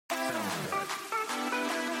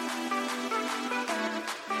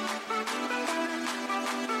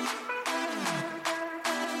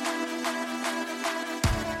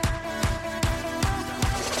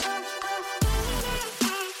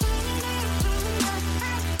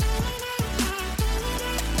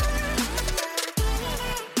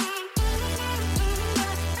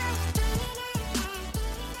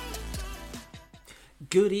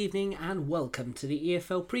Good evening and welcome to the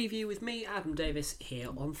EFL preview with me, Adam Davis, here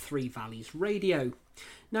on Three Valleys Radio.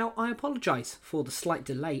 Now, I apologise for the slight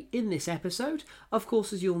delay in this episode. Of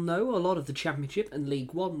course, as you'll know, a lot of the Championship and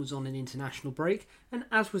League One was on an international break, and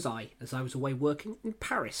as was I, as I was away working in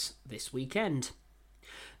Paris this weekend.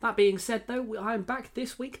 That being said, though, I'm back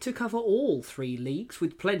this week to cover all three leagues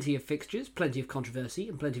with plenty of fixtures, plenty of controversy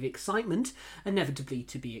and plenty of excitement inevitably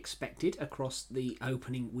to be expected across the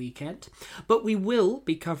opening weekend. But we will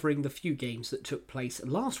be covering the few games that took place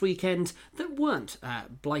last weekend that weren't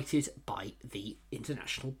blighted by the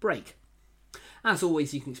international break. As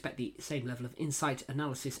always, you can expect the same level of insight,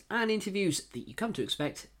 analysis and interviews that you come to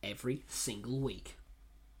expect every single week.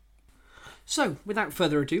 So, without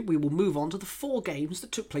further ado, we will move on to the four games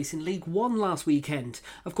that took place in League One last weekend.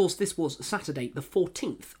 Of course, this was Saturday, the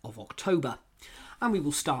 14th of October. And we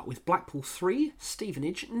will start with Blackpool 3,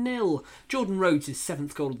 Stevenage 0. Jordan Rhodes'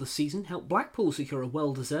 7th goal of the season helped Blackpool secure a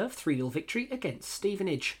well-deserved 3-0 victory against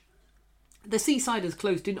Stevenage. The Seasiders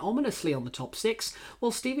closed in ominously on the top six,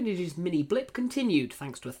 while Stevenage's mini-blip continued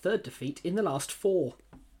thanks to a third defeat in the last four.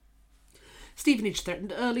 Stevenage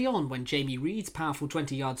threatened early on when Jamie Reid's powerful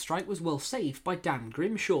 20-yard strike was well saved by Dan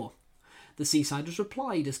Grimshaw. The Seasiders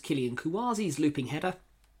replied as Killian Kouazi's looping header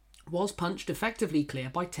was punched effectively clear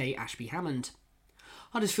by Tay Ashby-Hammond.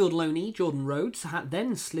 Huddersfield loanee Jordan Rhodes had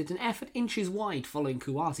then slid an effort inches wide following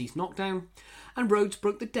Kouazi's knockdown, and Rhodes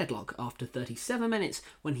broke the deadlock after 37 minutes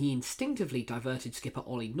when he instinctively diverted skipper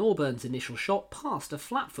Ollie Norburn's initial shot past a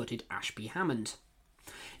flat-footed Ashby-Hammond.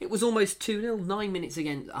 It was almost 2-0 9 minutes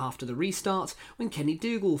again after the restart when Kenny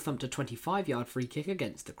Dougal thumped a 25-yard free kick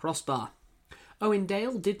against the crossbar. Owen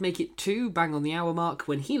Dale did make it 2 bang on the hour mark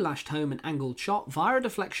when he lashed home an angled shot via a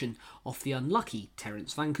deflection off the unlucky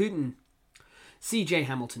Terence Van Kooten. CJ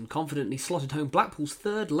Hamilton confidently slotted home Blackpool's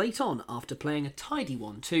third late on after playing a tidy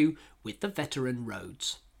 1-2 with the veteran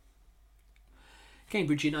Rhodes.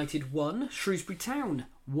 Cambridge United 1, Shrewsbury Town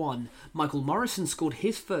 1. Michael Morrison scored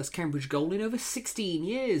his first Cambridge goal in over 16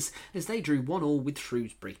 years as they drew 1-1 with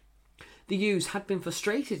Shrewsbury. The U's had been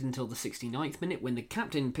frustrated until the 69th minute when the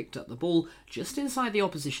captain picked up the ball just inside the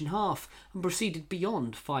opposition half and proceeded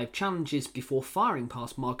beyond 5 challenges before firing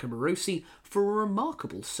past Marco Morosi for a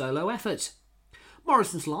remarkable solo effort.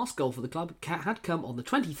 Morrison's last goal for the club had come on the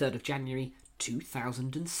 23rd of January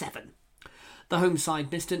 2007. The home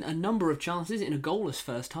side missed a number of chances in a goalless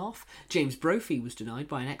first half. James Brophy was denied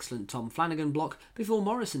by an excellent Tom Flanagan block before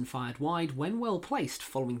Morrison fired wide when well placed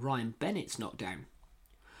following Ryan Bennett's knockdown.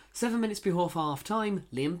 7 minutes before half-time,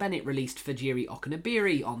 Liam Bennett released Fajiri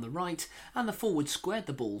Okunabiri on the right and the forward squared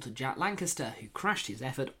the ball to Jack Lancaster, who crashed his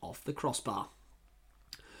effort off the crossbar.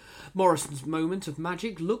 Morrison's moment of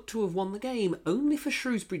magic looked to have won the game, only for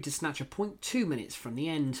Shrewsbury to snatch a point 2 minutes from the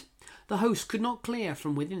end. The hosts could not clear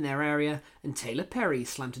from within their area, and Taylor Perry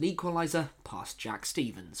slammed an equaliser past Jack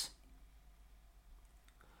Stevens.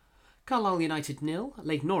 Carlisle United 0,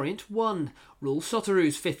 Leyton Orient 1. Rule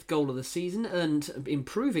Soterou's 5th goal of the season earned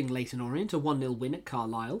improving Leyton Orient a 1-0 win at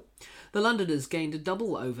Carlisle. The Londoners gained a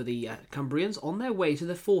double over the Cumbrians on their way to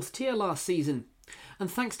the 4th tier last season.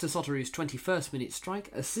 And thanks to Soterou's 21st minute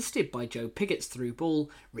strike, assisted by Joe Piggott's through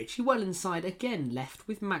ball, Richie Wellenside again left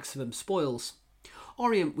with maximum spoils.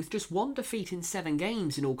 Orient, with just 1 defeat in 7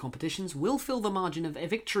 games in all competitions, will feel the margin of a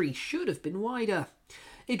victory should have been wider.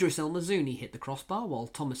 Idris El Mazouni hit the crossbar while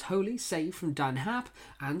Thomas Holy saved from Dan Happ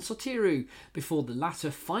and Soteroux before the latter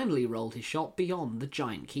finally rolled his shot beyond the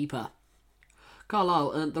giant keeper.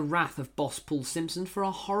 Carlisle earned the wrath of boss Paul Simpson for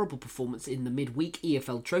a horrible performance in the midweek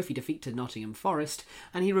EFL trophy defeat to Nottingham Forest,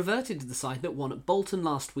 and he reverted to the side that won at Bolton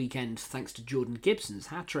last weekend thanks to Jordan Gibson's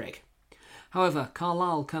hat-trick. However,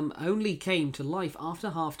 Carlisle only came to life after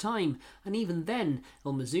half-time, and even then,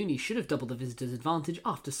 El Mazouni should have doubled the visitors' advantage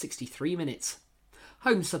after 63 minutes.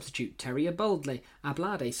 Home substitute Terry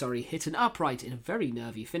Ablade hit an upright in a very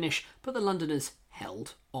nervy finish, but the Londoners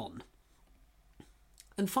held on.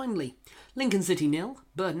 And finally, Lincoln City 0,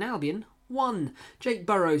 Burton Albion 1. Jake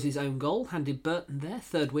Burrows' own goal handed Burton their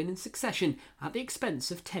 3rd win in succession at the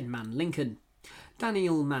expense of 10-man Lincoln.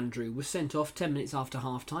 Daniel Mandrew was sent off 10 minutes after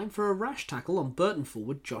half-time for a rash tackle on Burton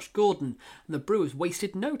forward Josh Gordon, and the Brewers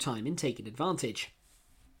wasted no time in taking advantage.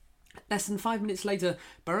 Less than 5 minutes later,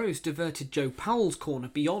 Burrows diverted Joe Powell's corner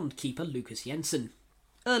beyond keeper Lucas Jensen.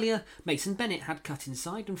 Earlier, Mason Bennett had cut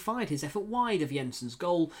inside and fired his effort wide of Jensen's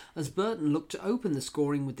goal as Burton looked to open the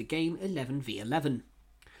scoring with the game 11v11.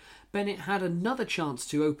 Bennett had another chance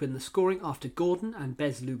to open the scoring after Gordon and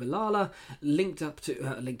Bez Lubalala linked up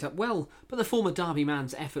well, but the former Derby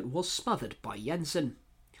man's effort was smothered by Jensen.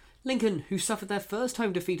 Lincoln, who suffered their first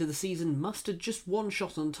home defeat of the season, mustered just 1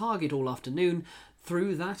 shot on target all afternoon,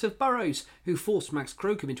 through that of Burrows, who forced Max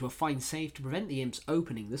Crocombe into a fine save to prevent the Imps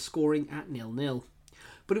opening the scoring at 0-0.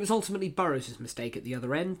 But it was ultimately Burrows' mistake at the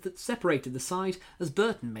other end that separated the side as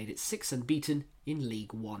Burton made it 6 unbeaten in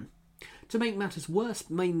League One. To make matters worse,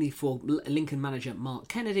 mainly for Lincoln manager Mark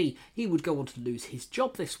Kennedy, he would go on to lose his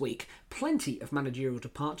job this week. Plenty of managerial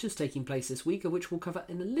departures taking place this week, of which we'll cover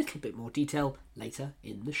in a little bit more detail later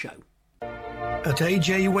in the show. At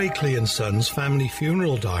AJ Wakely & Sons Family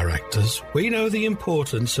Funeral Directors, we know the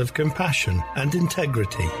importance of compassion and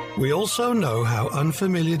integrity. We also know how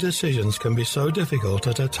unfamiliar decisions can be so difficult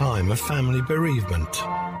at a time of family bereavement.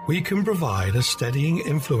 We can provide a steadying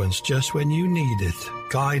influence just when you need it,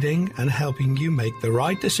 guiding and helping you make the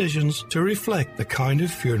right decisions to reflect the kind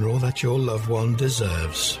of funeral that your loved one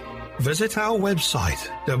deserves. Visit our website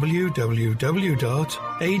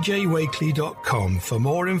www.ajwakely.com for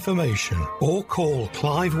more information or call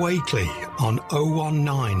Clive Wakely on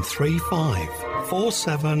 01935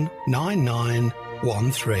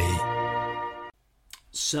 479913.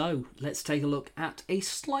 So, let's take a look at a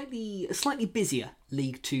slightly busier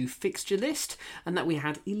League 2 fixture list, and that we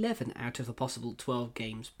had 11 out of the possible 12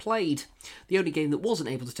 games played. The only game that wasn't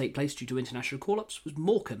able to take place due to international call-ups was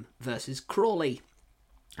Morecambe versus Crawley.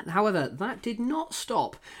 However, that did not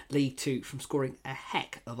stop League 2 from scoring a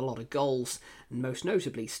heck of a lot of goals, and most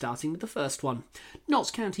notably starting with the first one.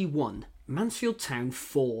 Notts County 1, Mansfield Town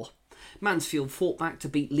 4. Mansfield fought back to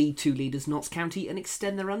beat League 2 leaders Notts County and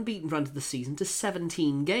extend their unbeaten run to the season to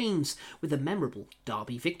 17 games, with a memorable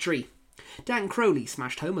derby victory. Dan Crowley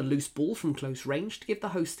smashed home a loose ball from close range to give the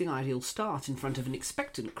hosts the ideal start in front of an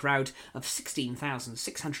expectant crowd of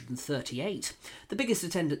 16,638, the biggest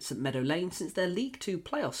attendance at Meadow Lane since their League 2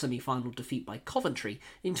 playoff semi-final defeat by Coventry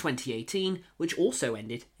in 2018, which also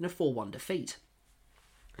ended in a 4-1 defeat.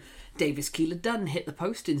 Davis Keeler-Dunn hit the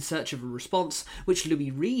post in search of a response, which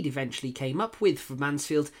Louis Reed eventually came up with for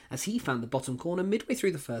Mansfield as he found the bottom corner midway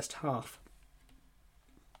through the first half.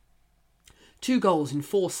 2 goals in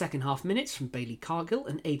 4 second-half minutes from Bailey Cargill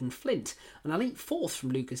and Aidan Flint, and a late fourth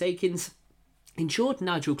from Lucas Akins ensured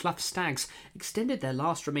Nigel Clough's Stags extended their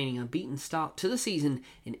last remaining unbeaten start to the season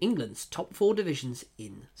in England's top 4 divisions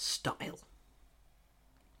in style.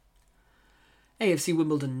 AFC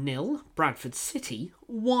Wimbledon 0, Bradford City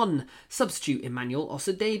 1. Substitute Emmanuel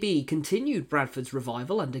Osadebi continued Bradford's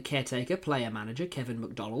revival under caretaker player-manager Kevin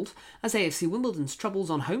McDonald as AFC Wimbledon's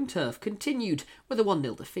troubles on home turf continued with a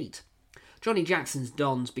 1-0 defeat. Johnny Jackson's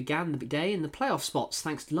Dons began the day in the playoff spots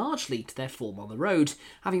thanks largely to their form on the road,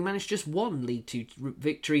 having managed just one League 2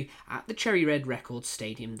 victory at the Cherry Red Records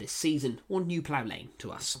Stadium this season, or New Plough Lane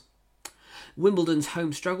to us. Wimbledon's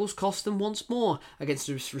home struggles cost them once more against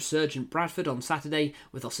a resurgent Bradford on Saturday,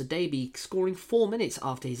 with Osadebi scoring 4 minutes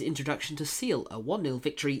after his introduction to seal a 1-0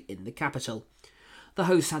 victory in the capital. The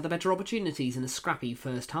hosts had the better opportunities in a scrappy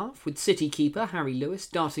first half, with City keeper Harry Lewis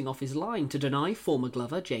darting off his line to deny former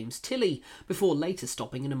Glover James Tilley, before later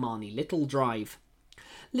stopping an Amani Little drive.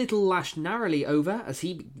 Little lashed narrowly over as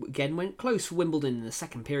he again went close for Wimbledon in the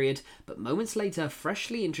second period, but moments later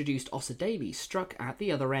freshly introduced Osadebi struck at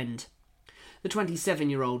the other end. The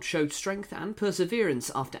 27-year-old showed strength and perseverance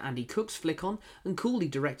after Andy Cook's flick-on and coolly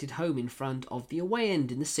directed home in front of the away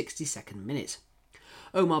end in the 62nd minute.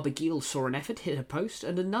 Omar Bagil saw an effort hit a post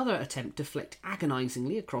and another attempt deflect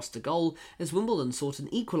agonisingly across the goal as Wimbledon sought an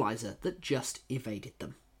equaliser that just evaded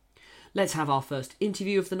them. Let's have our first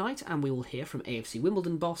interview of the night and we will hear from AFC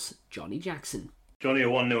Wimbledon boss Johnny Jackson. Johnny, a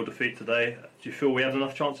 1-0 defeat today. Do you feel we had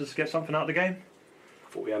enough chances to get something out of the game? I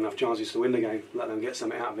thought we had enough chances to win the game, let them get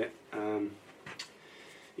something out of it.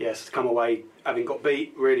 Yes, to come away having got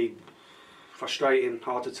beat, really frustrating,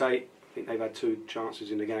 hard to take. I think they've had 2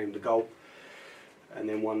 chances in the game, the goal. And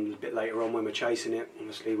then one a bit later on when we're chasing it.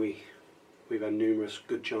 Obviously we've had numerous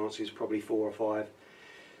good chances, probably 4 or 5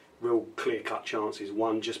 real clear-cut chances.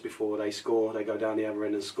 One just before they score, they go down the other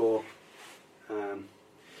end and score.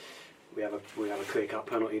 We have a clear-cut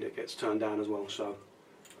penalty that gets turned down as well. So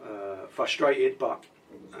frustrated, but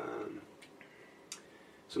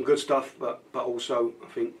some good stuff. But also I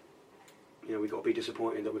think we've got to be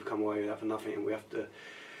disappointed that we've come away with that for nothing, and we have to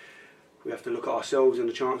look at ourselves and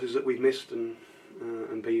the chances that we've missed and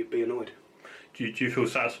be annoyed. Do you feel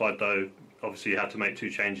satisfied though? Obviously you had to make 2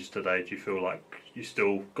 changes today. Do you feel like you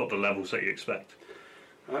still got the levels that you expect?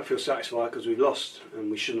 I don't feel satisfied because we've lost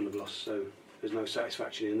and we shouldn't have lost, so there's no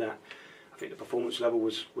satisfaction in that. I think the performance level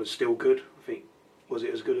was still good. I think, was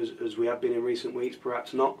it as good as we have been in recent weeks?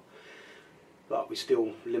 Perhaps not, but we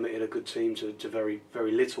still limited a good team to very,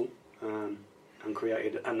 very little and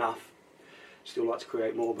created enough. Still like to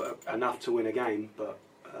create more, but enough to win a game, but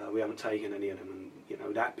we haven't taken any of them,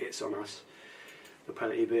 and that bit's on us. The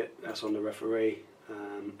penalty bit, that's on the referee.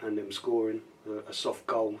 and them scoring a soft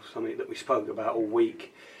goal, something that we spoke about all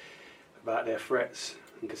week, about their threats,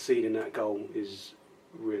 and conceding that goal is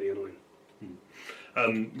really annoying.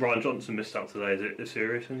 Ryan Johnson missed out today. Is it a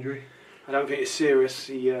serious injury? I don't think it's serious.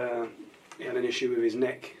 He had an issue with his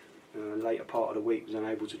neck. Later part of the week, was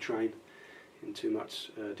unable to train in too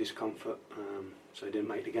much discomfort, so he didn't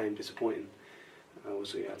make the game. Disappointing.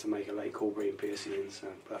 Also, he had to make a late call bringing Pearson in. So,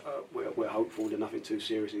 but we're hopeful that nothing too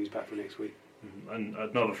serious, and he's back for next week. And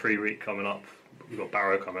another 3 week coming up. We've got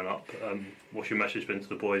Barrow coming up. What's your message been to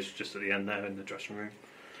the boys just at the end there in the dressing room?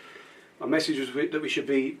 My message was that we should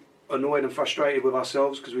be annoyed and frustrated with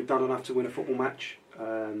ourselves because we've done enough to win a football match.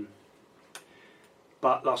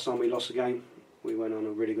 But last time we lost the game, we went on a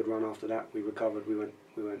really good run after that. We recovered. We went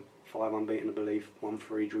 5 unbeaten, I believe.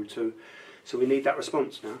 1-3, drew 2. So we need that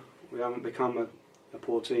response now. We haven't become a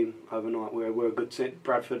poor team overnight. We're a good team.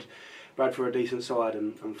 Bradford a decent side,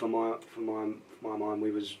 and for my mind,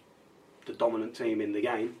 we was the dominant team in the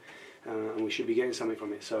game, and we should be getting something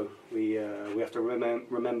from it. So we have to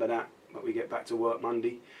remember that. But we get back to work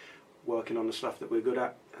Monday, working on the stuff that we're good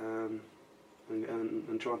at, and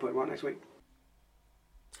try and put it right next week.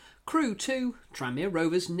 Crewe 2, Tranmere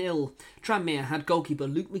Rovers 0. Tranmere had goalkeeper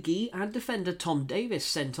Luke McGee and defender Tom Davis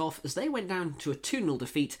sent off as they went down to a 2-0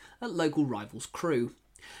 defeat at local rivals Crewe.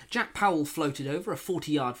 Jack Powell floated over a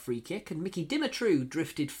 40-yard free kick and Mickey Dimitru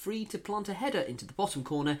drifted free to plant a header into the bottom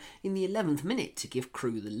corner in the 11th minute to give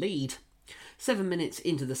Crewe the lead. 7 minutes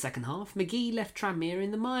into the second half, McGee left Tranmere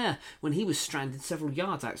in the mire when he was stranded several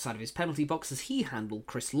yards outside of his penalty box as he handled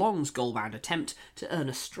Chris Long's goal-bound attempt to earn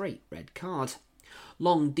a straight red card.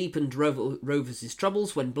 Long deepened Rovers'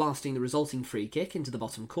 troubles when blasting the resulting free kick into the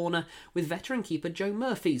bottom corner, with veteran keeper Joe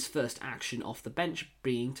Murphy's first action off the bench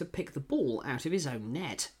being to pick the ball out of his own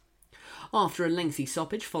net. After a lengthy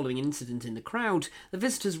stoppage following an incident in the crowd, the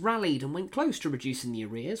visitors rallied and went close to reducing the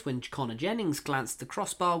arrears when Connor Jennings glanced the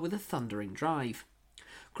crossbar with a thundering drive.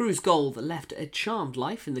 Crewe's goal that left a charmed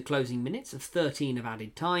life in the closing minutes of 13 of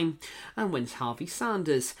added time, and when Harvey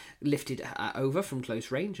Sanders lifted over from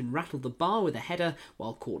close range and rattled the bar with a header,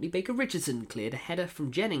 while Courtney Baker-Richardson cleared a header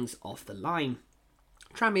from Jennings off the line.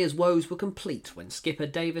 Tranmere's woes were complete when skipper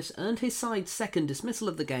Davis earned his side's second dismissal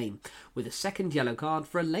of the game, with a second yellow card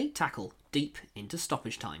for a late tackle deep into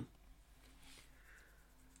stoppage time.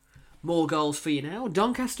 More goals for you now.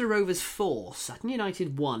 Doncaster Rovers 4, Sutton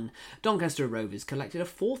United 1. Doncaster Rovers collected a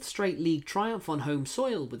 4th straight league triumph on home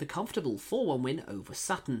soil with a comfortable 4-1 win over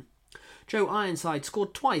Sutton. Joe Ironside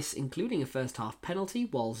scored twice, including a first-half penalty,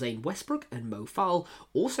 while Zane Westbrook and Mo Fowl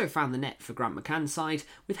also found the net for Grant McCann's side,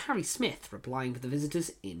 with Harry Smith replying for the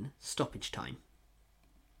visitors in stoppage time.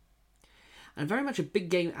 And very much a big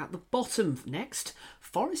game at the bottom next.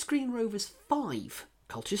 Forest Green Rovers 5.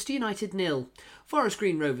 Colchester United 0. Forest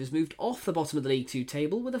Green Rovers moved off the bottom of the League 2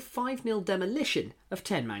 table with a 5-0 demolition of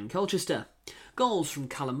 10-man Colchester. Goals from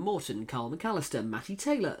Callum Morton, Carl McAllister, Matty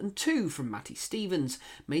Taylor and 2 from Matty Stevens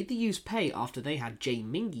made the U's pay after they had Jay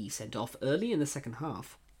Mingy sent off early in the second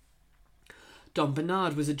half. Don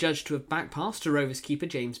Bernard was adjudged to have back-passed to Rovers keeper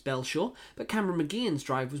James Belshaw, but Cameron McGeehan's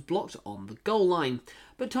drive was blocked on the goal line.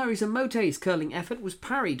 But Tyrese Amote's curling effort was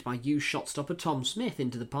parried by U's shot-stopper Tom Smith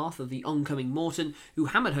into the path of the oncoming Morton, who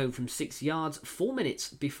hammered home from 6 yards 4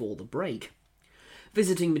 minutes before the break.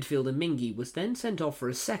 Visiting midfielder Mingy was then sent off for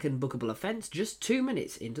a second bookable offence just 2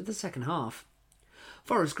 minutes into the second half.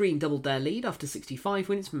 Forest Green doubled their lead after 65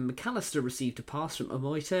 minutes when McAllister received a pass from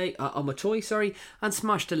Omotoy and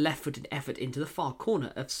smashed a left-footed effort into the far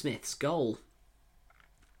corner of Smith's goal.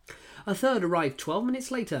 A third arrived 12 minutes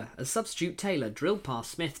later as substitute Taylor drilled past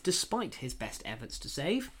Smith despite his best efforts to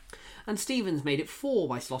save, and Stevens made it 4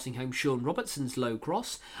 by slotting home Sean Robertson's low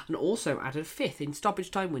cross and also added a 5th in stoppage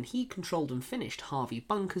time when he controlled and finished Harvey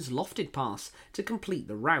Bunker's lofted pass to complete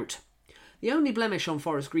the rout. The only blemish on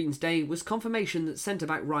Forest Green's day was confirmation that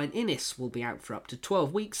centre-back Ryan Innes will be out for up to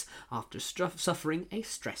 12 weeks after suffering a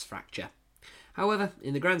stress fracture. However,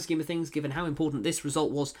 in the grand scheme of things, given how important this result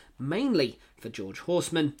was mainly for George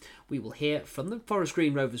Horseman, we will hear from the Forest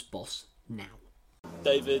Green Rovers boss now.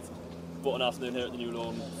 David, what an afternoon here at the New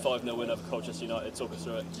Lawn, 5-0 win over Colchester United. Talk us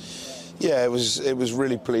through it. Yeah, it was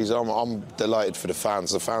really pleasing. I'm delighted for the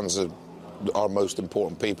fans. The fans are our most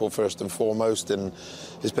important people first and foremost, and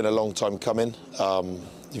it's been a long time coming.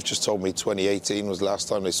 You've just told me 2018 was the last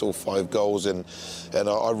time they saw 5 goals, and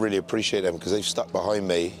I really appreciate them because they've stuck behind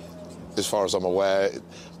me as far as I'm aware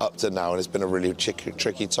up to now, and it's been a really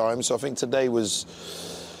tricky time. So I think today was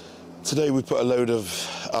Today we put a load of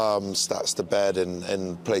stats to bed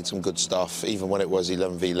and played some good stuff, even when it was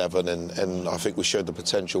 11v11, and I think we showed the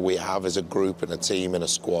potential we have as a group and a team and a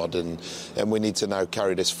squad, and we need to now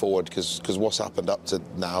carry this forward because what's happened up to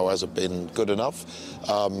now hasn't been good enough.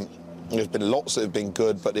 There's been lots that have been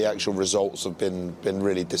good, but the actual results have been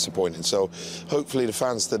really disappointing. So hopefully the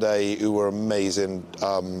fans today, who were amazing,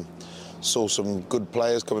 saw some good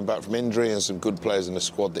players coming back from injury and some good players in the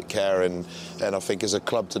squad that care, and I think as a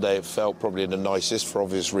club today it felt probably the nicest for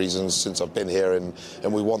obvious reasons since I've been here, and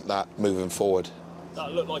we want that moving forward.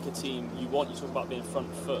 That looked like a team you want. You talk about being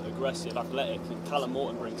front foot, aggressive, athletic, and Callum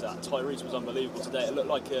Morton brings that. Tyrese was unbelievable today. It looked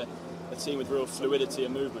like a team with real fluidity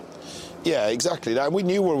and movement. Yeah, exactly that. And we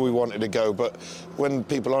knew where we wanted to go, but when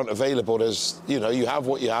people aren't available, there's, you have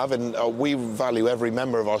what you have, and we value every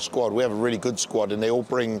member of our squad. We have a really good squad, and they all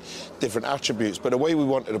bring different attributes. But the way we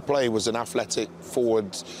wanted to play was an athletic,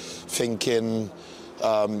 forward-thinking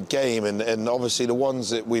game, and obviously the ones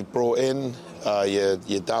that we've brought in, your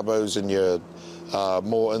Dabos and your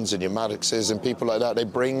Mortons and your Maddoxes and people like that, they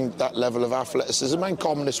bring that level of athleticism and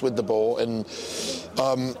calmness with the ball, and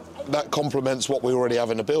that complements what we already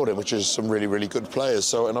have in the building, which is some really, really good players.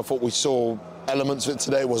 So, and I thought we saw elements of it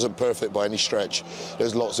today. It wasn't perfect by any stretch.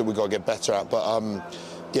 There's lots that we've got to get better at, but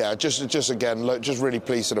yeah, just again, just really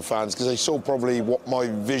pleased to the fans because they saw probably what my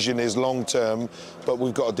vision is long term, but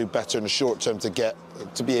we've got to do better in the short term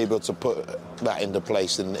to be able to put that into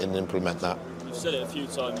place and implement that. You've said it a few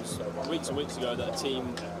times, weeks and weeks ago, that a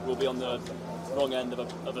team will be on the wrong end of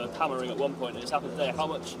a hammering at one point, and it's happened today. How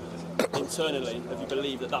much internally have you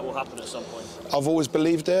believed that will happen at some point? I've always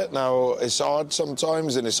believed it. Now, it's hard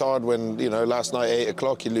sometimes, and it's hard when, last night, 8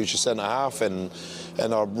 o'clock, you lose your centre-half and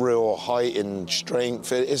our real height and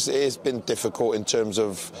strength. It's been difficult in terms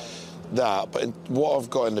of that, but what I've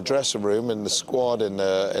got in the dressing room and the squad and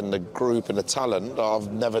the group and the talent,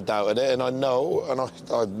 I've never doubted it, and I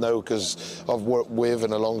know because I've worked with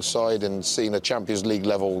and alongside and seen a Champions League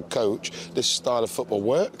level coach, this style of football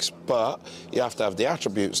works, but you have to have the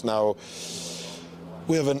attributes. Now,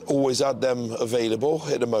 we haven't always had them available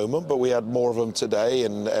at the moment, but we had more of them today,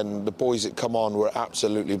 and the boys that come on were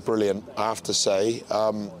absolutely brilliant, I have to say,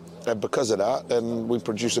 and because of that, then we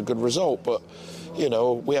produce a good result, but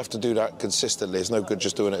we have to do that consistently. It's no good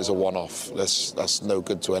just doing it as a one-off. That's no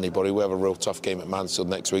good to anybody. We have a real tough game at Mansfield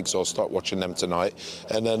next week, so I'll start watching them tonight.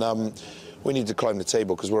 And then we need to climb the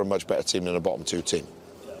table because we're a much better team than a bottom two team.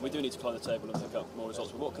 Yeah, we do need to climb the table and pick up more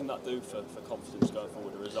results. But what can that do for confidence going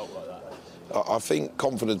forward, a result like that? I think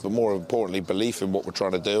confidence, but more importantly, belief in what we're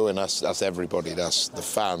trying to do, and that's everybody. That's the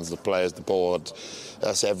fans, the players, the board.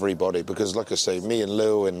 That's everybody. Because, like I say, me and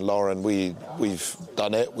Lou and Lauren, we've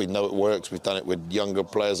done it. We know it works. We've done it with younger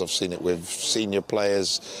players. I've seen it with senior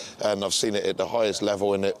players, and I've seen it at the highest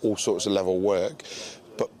level and at all sorts of level work.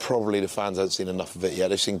 But probably the fans haven't seen enough of it yet.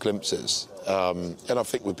 They've seen glimpses. And I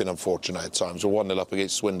think we've been unfortunate at times. We're 1-0 up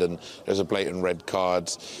against Swindon. There's a blatant red card.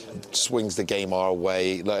 Swings the game our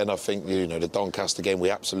way. And I think, the Doncaster game,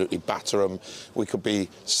 we absolutely batter them. We could be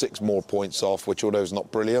 6 more points off, which although is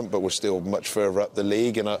not brilliant, but we're still much further up the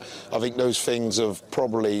league. And I think those things have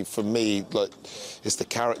probably, for me, it's the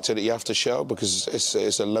character that you have to show because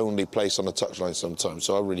it's a lonely place on the touchline sometimes.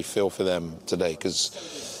 So I really feel for them today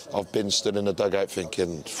because I've been stood in the dugout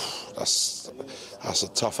thinking, that's a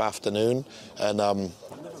tough afternoon, and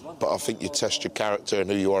but I think you test your character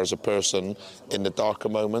and who you are as a person in the darker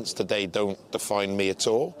moments. Today don't define me at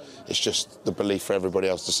all. It's just the belief for everybody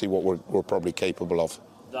else to see what we're probably capable of.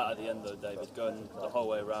 That at the end, though, David, going the whole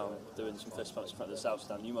way around, doing some fist bumps in front of the South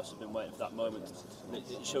Stand, you must have been waiting for that moment.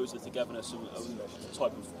 It shows the togetherness and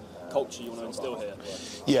type of culture you want to instill here.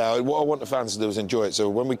 Yeah, what I want the fans to do is enjoy it. So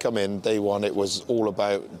when we come in, day one, it was all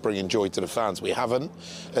about bringing joy to the fans. We haven't,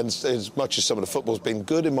 and as much as some of the football's been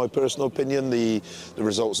good, in my personal opinion, the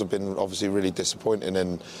results have been obviously really disappointing.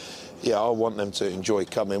 And yeah, I want them to enjoy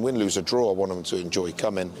coming. Win, lose or draw, I want them to enjoy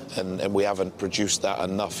coming, and we haven't produced that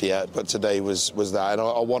enough yet. But today was that, and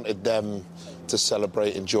I wanted them to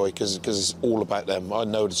celebrate, enjoy, because it's all about them. I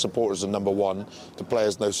know the supporters are number one, the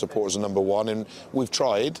players know supporters are number one, and we've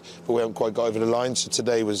tried, but we haven't quite got over the line. So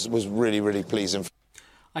today was really, really pleasing.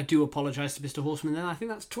 I do apologise to Mr. Horseman then. I think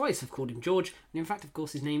that's twice I've called him George, and in fact, of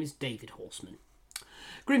course, his name is David Horseman.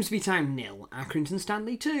 Grimsby Town 0, Accrington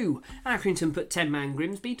Stanley 2. Accrington put 10-man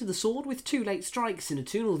Grimsby to the sword with 2 late strikes in a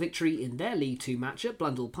 2-0 victory in their League 2 match at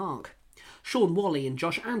Blundell Park. Sean Wally and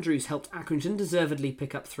Josh Andrews helped Accrington deservedly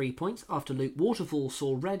pick up 3 points after Luke Waterfall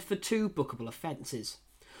saw red for 2 bookable offences.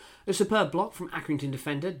 A superb block from Accrington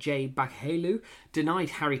defender Jay Baghelu denied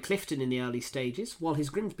Harry Clifton in the early stages, while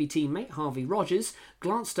his Grimsby teammate Harvey Rogers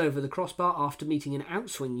glanced over the crossbar after meeting an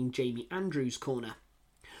outswinging Jamie Andrews corner.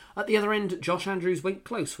 At the other end, Josh Andrews went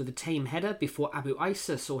close with a tame header before Abu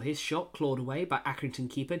Isa saw his shot clawed away by Accrington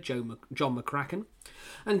keeper John McCracken.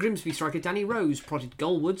 And Grimsby striker Danny Rose prodded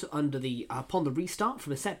goalwards upon the restart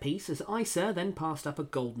from a set piece as Isa then passed up a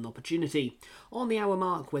golden opportunity on the hour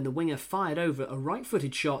mark when the winger fired over a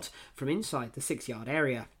right-footed shot from inside the 6-yard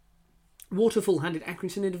area. Waterfall handed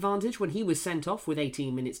Accrington an advantage when he was sent off with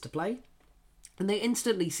 18 minutes to play, and they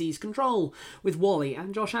instantly seized control, with Wally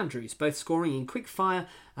and Josh Andrews both scoring in quick-fire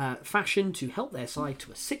fashion to help their side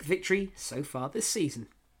to a 6th victory so far this season.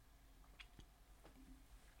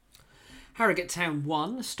 Harrogate Town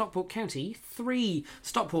 1, Stockport County 3.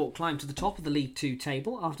 Stockport climbed to the top of the League 2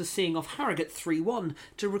 table after seeing off Harrogate 3-1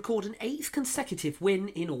 to record an 8th consecutive win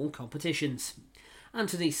in all competitions.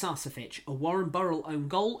 Anthony Sarcevic, a Warren Burrell own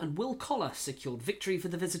goal, and Will Collar secured victory for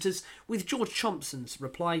the visitors, with George Thompson's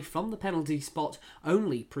reply from the penalty spot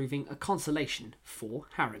only proving a consolation for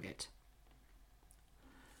Harrogate.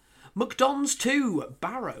 McDon's 2,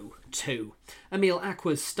 Barrow 2. Emile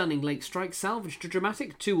Aqua's stunning late strike salvaged a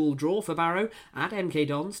dramatic 2-2 draw for Barrow at MK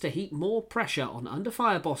Dons to heap more pressure on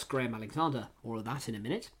under-fire boss Graham Alexander. More of that in a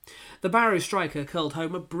minute. The Barrow striker curled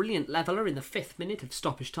home a brilliant leveller in the 5th minute of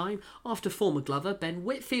stoppage time after former Glover Ben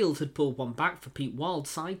Whitfield had pulled one back for Pete Wild's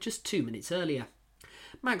side just 2 minutes earlier.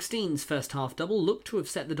 Max Dean's first half double looked to have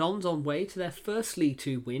set the Dons on way to their first League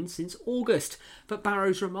 2 win since August, but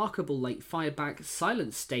Barrow's remarkable late fireback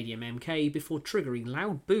silenced Stadium MK before triggering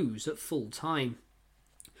loud boos at full time.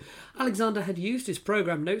 Alexander had used his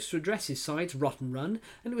programme notes to address his side's rotten run,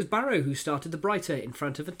 and it was Barrow who started the brighter in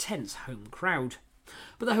front of a tense home crowd.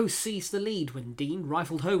 But the hosts seized the lead when Dean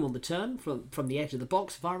rifled home on the turn from the edge of the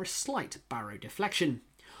box via a slight Barrow deflection.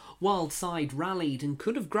 Wild side rallied and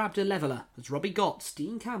could have grabbed a leveller as Robbie Gotts,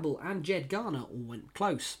 Dean Campbell and Jed Garner all went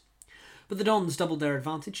close. But the Dons doubled their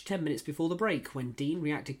advantage 10 minutes before the break when Dean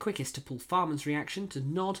reacted quickest to Paul Farman's reaction to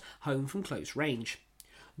nod home from close range.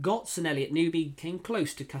 Gotts and Elliot Newby came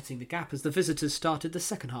close to cutting the gap as the visitors started the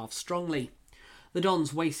second half strongly. The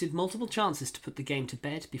Dons wasted multiple chances to put the game to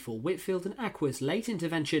bed before Whitfield and Aqua's late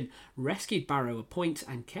intervention rescued Barrow a point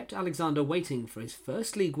and kept Alexander waiting for his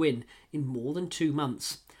first league win in more than 2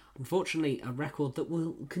 months. Unfortunately, a record that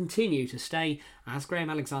will continue to stay as Graham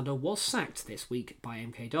Alexander was sacked this week by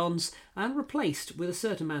MK Dons and replaced with a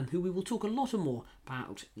certain man who we will talk a lot more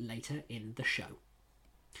about later in the show.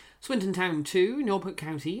 Swindon Town 2, Newport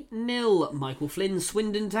County 0. Michael Flynn's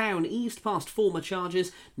Swindon Town eased past former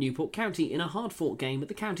chargers Newport County in a hard-fought game at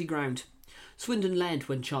the county ground. Swindon led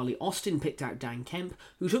when Charlie Austin picked out Dan Kemp,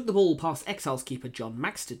 who took the ball past Exiles keeper John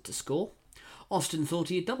Maxted to score. Austin thought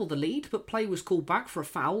he had doubled the lead, but play was called back for a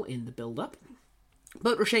foul in the build-up.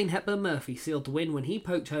 But Rashane Hepburn-Murphy sealed the win when he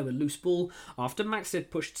poked home a loose ball after Maxted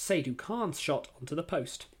pushed Seydou Khan's shot onto the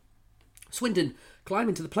post. Swindon climb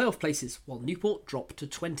into the playoff places while Newport dropped to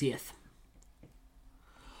 20th.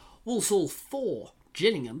 Walsall 4,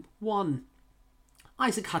 Gillingham 1.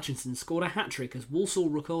 Isaac Hutchinson scored a hat-trick as Walsall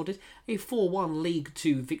recorded a 4-1 League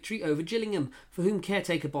 2 victory over Gillingham, for whom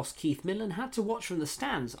caretaker boss Keith Millen had to watch from the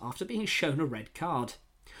stands after being shown a red card.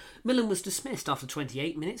 Millen was dismissed after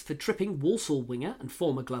 28 minutes for tripping Walsall winger and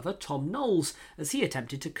former Glover Tom Knowles as he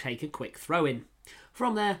attempted to take a quick throw-in.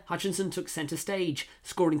 From there, Hutchinson took centre stage,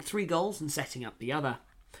 scoring 3 goals and setting up the other.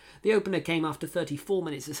 The opener came after 34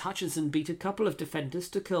 minutes as Hutchinson beat a couple of defenders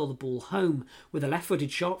to curl the ball home with a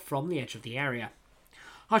left-footed shot from the edge of the area.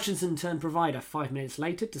 Hutchinson turned provider 5 minutes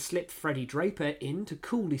later to slip Freddie Draper in to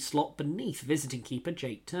coolly slot beneath visiting keeper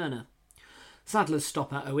Jake Turner. Sadler's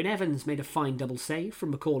stopper Owen Evans made a fine double save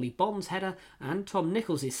from Macaulay Bond's header and Tom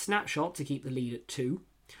Nicholls' snapshot to keep the lead at 2.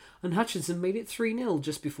 And Hutchinson made it 3-0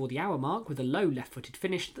 just before the hour mark with a low left-footed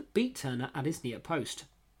finish that beat Turner at his near post.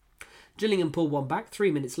 Gillingham pulled one back 3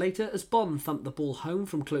 minutes later as Bond thumped the ball home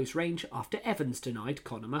from close range after Evans denied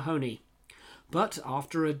Connor Mahoney. But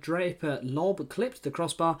after a Draper lob clipped the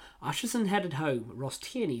crossbar, Hutchinson headed home Ross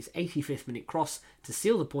Tierney's 85th minute cross to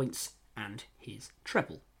seal the points and his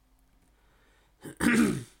treble.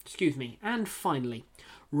 Excuse me. And finally,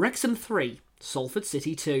 Wrexham 3, Salford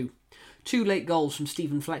City 2. 2 late goals from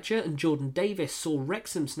Stephen Fletcher and Jordan Davis saw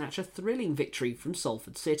Wrexham snatch a thrilling victory from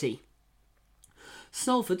Salford City.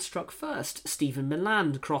 Salford struck first. Stephen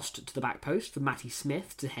Milland crossed to the back post for Matty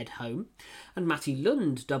Smith to head home, and Matty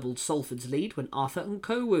Lund doubled Salford's lead when Arthur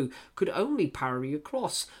Nkowu could only parry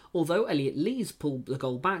across, although Elliot Lees pulled the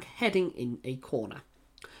goal back, heading in a corner.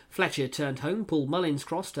 Fletcher turned home Paul Mullins'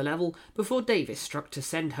 cross to level before Davis struck to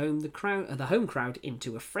send home the home crowd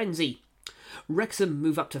into a frenzy. Wrexham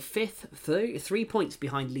move up to 5th, 3 points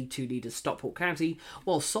behind League 2 leaders Stockport County,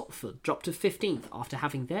 while Salford dropped to 15th after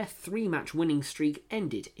having their 3-match winning streak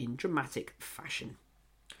ended in dramatic fashion.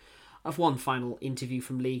 I've one final interview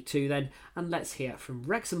from League Two then, and let's hear from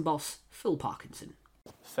Wrexham boss Phil Parkinson.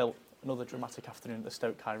 Phil, another dramatic afternoon at the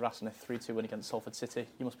Stoke Kai Rass and a 3-2 win against Salford City.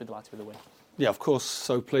 You must be delighted with the win. Yeah, of course,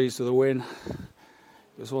 so pleased with the win.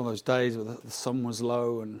 It was one of those days where the sun was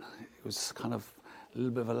low and it was kind of a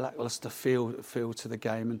little bit of a lacklustre feel to the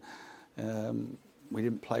game, and we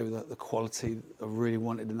didn't play with the quality I really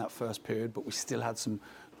wanted in that first period, but we still had some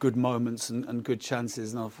good moments and good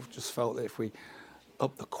chances, and I've just felt that if we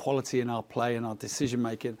up the quality in our play and our decision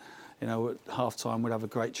making, at half time we'd have a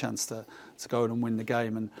great chance to go in and win the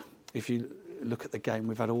game. And if you look at the game,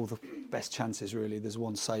 we've had all the best chances really. There's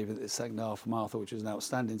one save at the second half from Arthur, which was an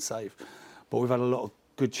outstanding save, but we've had a lot of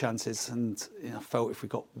good chances, and I felt if we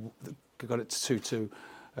got it to 2-2,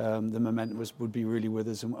 the momentum would be really with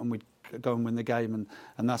us, and we'd go and win the game,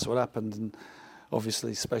 and that's what happened. And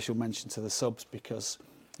obviously special mention to the subs, because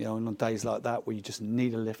on days like that where you just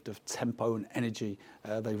need a lift of tempo and energy,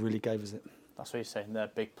 they really gave us it. That's what you're saying, they're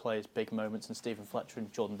big plays, big moments, and Stephen Fletcher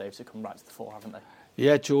and Jordan Davis have come right to the fore, haven't they?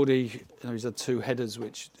 Yeah, Geordie, he's had 2 headers,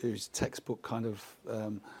 which is textbook kind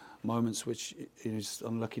of moments, which he was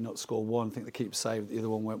unlucky not to score one. I think the keeper saved, the other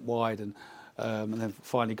one went wide, and then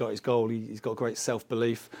finally got his goal. He's got great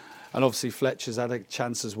self-belief, and obviously Fletcher's had a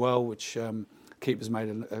chance as well, which keeper's made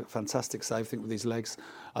a fantastic save, I think, with his legs,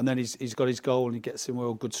 and then he's got his goal, and he gets in where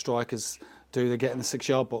all good strikers do. They get in the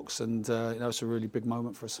 6-yard box, and it's a really big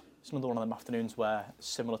moment for us. It's another one of them afternoons where,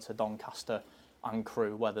 similar to Doncaster and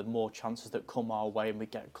Crewe, where there are more chances that come our way and we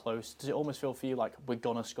get close. Does it almost feel for you like we're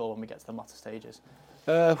gonna score when we get to the latter stages?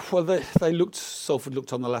 Well, Salford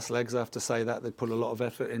looked on the last legs, I have to say that. They put a lot of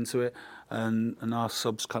effort into it, and our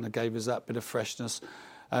subs kind of gave us that bit of freshness.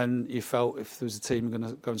 And you felt if there was a team going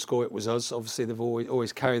to go and score, it was us. Obviously, they've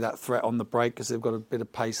always carried that threat on the break because they've got a bit of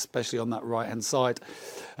pace, especially on that right-hand side.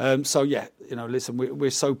 Listen, we're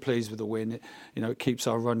so pleased with the win. It keeps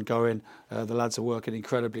our run going. The lads are working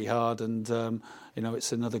incredibly hard, and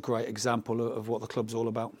it's another great example of what the club's all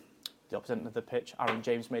about. The opposite end of the pitch, Aaron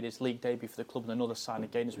James made his league debut for the club, and another sign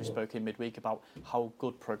again as we spoke in midweek about how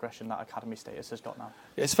good progression that academy status has got now.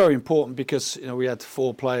 It's very important because we had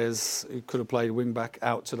 4 players who could have played wing back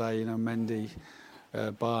out today. Mendy,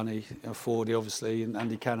 Barney, Fordy obviously, and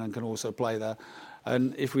Andy Cannon can also play there.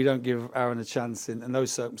 And if we don't give Aaron a chance in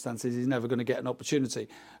those circumstances, he's never going to get an opportunity.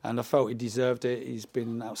 And I felt he deserved it. He's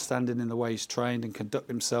been outstanding in the way he's trained and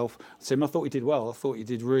conducted himself. I thought he did well. I thought he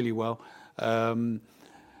did really well.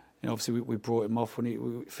 Obviously we brought him off when he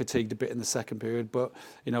fatigued a bit in the second period, but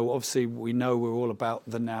obviously we know we're all about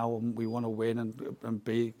the now, and we want to win and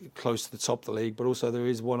be close to the top of the league, but also there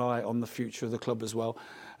is one eye on the future of the club as well,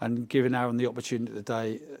 and giving Aaron the opportunity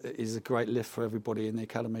today is a great lift for everybody in the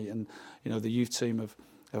academy. And the youth team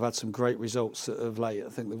have had some great results of late. I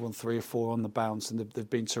think they've won 3 or 4 on the bounce, and they've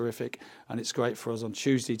been terrific, and it's great for us on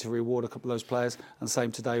Tuesday to reward a couple of those players, and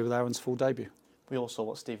same today with Aaron's full debut. We all saw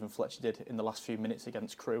what Stephen Fletcher did in the last few minutes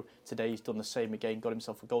against Crewe. Today he's done the same again, got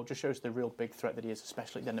himself a goal. Just shows the real big threat that he is,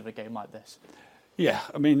 especially at the end of a game like this. Yeah,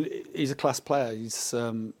 I mean, he's a class player. He's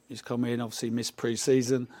come in, obviously missed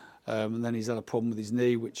pre-season, and then he's had a problem with his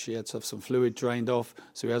knee, which he had to have some fluid drained off,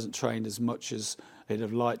 so he hasn't trained as much as he'd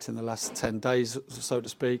have liked in the last 10 days, so to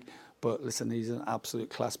speak. But listen, he's an absolute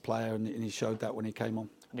class player, and he showed that when he came on.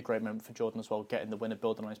 And a great moment for Jordan as well, getting the winner,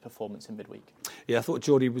 building on his performance in midweek. Yeah, I thought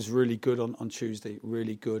Geordie was really good on Tuesday,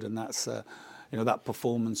 really good, and that's that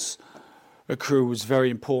performance at Crewe was very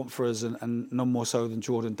important for us, and none more so than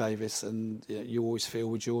Jordan Davis. And you always feel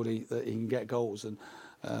with Geordie that he can get goals, and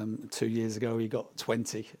 2 years ago he got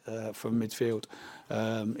 20 from midfield.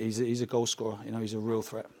 He's a goal scorer, he's a real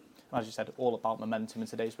threat. As you said, all about momentum, and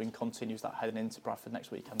today's win continues that heading into Bradford next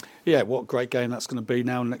weekend. Yeah, what a great game that's going to be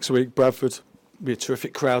now next week. Bradford, be a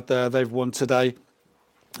terrific crowd there. They've won today.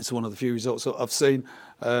 It's one of the few results that I've seen.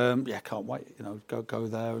 Can't wait. Go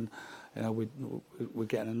there, and we're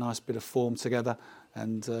getting a nice bit of form together,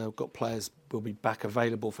 and we've got players will be back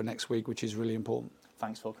available for next week, which is really important.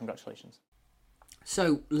 Thanks, Phil. Congratulations.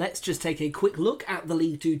 So let's just take a quick look at the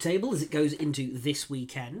League Two table as it goes into this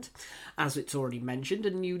weekend. As it's already mentioned,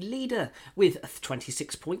 a new leader with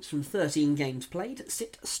 26 points from 13 games played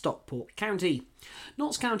sit Stockport County.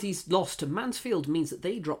 Notts County's loss to Mansfield means that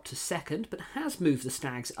they drop to second, but has moved the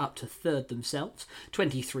Stags up to third themselves,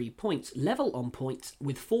 23 points, level on points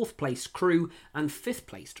with fourth placed Crewe and fifth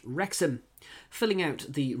placed Wrexham. Filling out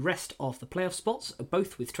the rest of the playoff spots,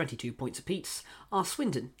 both with 22 points apiece, are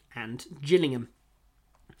Swindon and Gillingham.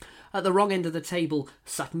 At the wrong end of the table,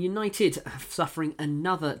 Sutton United, suffering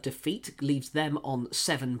another defeat, leaves them on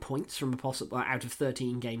 7 points from a possible out of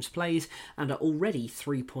 13 games played and are already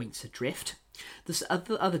 3 points adrift.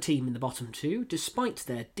 The other team in the bottom two, despite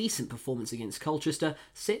their decent performance against Colchester,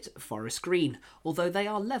 sit Forest Green, although they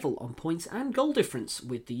are level on points and goal difference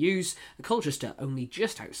with the U's, Colchester only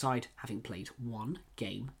just outside, having played 1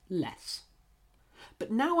 game less.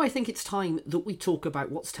 But now I think it's time that we talk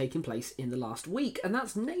about what's taken place in the last week, and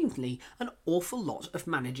that's namely an awful lot of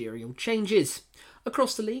managerial changes.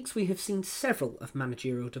 Across the leagues we have seen several of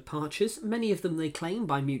managerial departures, many of them they claim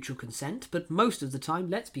by mutual consent, but most of the time,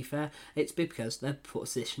 let's be fair, it's because their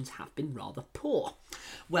positions have been rather poor.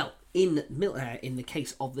 Well, in the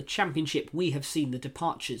case of the Championship, we have seen the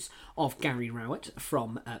departures of Gary Rowett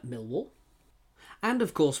from Millwall. And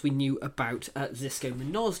of course we knew about Xisco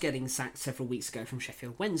Munoz getting sacked several weeks ago from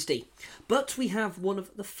Sheffield Wednesday. But we have one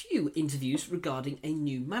of the few interviews regarding a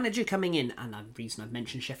new manager coming in, and the reason I've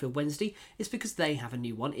mentioned Sheffield Wednesday is because they have a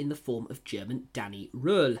new one in the form of German Danny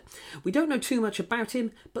Röhl. We don't know too much about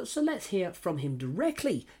him, but so let's hear from him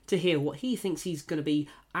directly to hear what he thinks he's going to be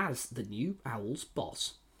as the new Owls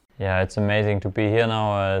boss. Yeah, it's amazing to be here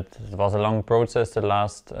now. It was a long process the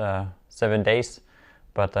last 7 days.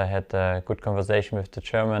 But I had a good conversation with the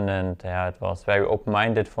German, and it was very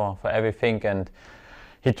open-minded for everything, and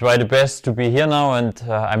he tried the best to be here now, and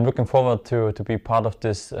I'm looking forward to be part of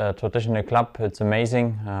this traditional club. It's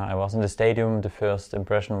amazing. I was in the stadium. The first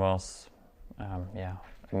impression was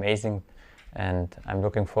amazing, and I'm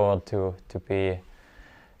looking forward to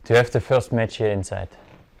have the first match here inside.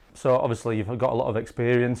 So obviously you've got a lot of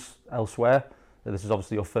experience elsewhere. This is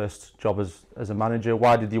obviously your first job as a manager.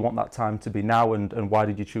 Why did you want that time to be now, and why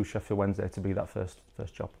did you choose Sheffield Wednesday to be that first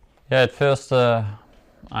job? Yeah, at first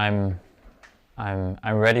I'm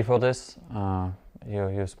ready for this.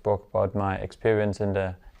 You spoke about my experience in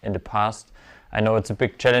the past. I know it's a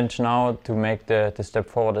big challenge now to make the step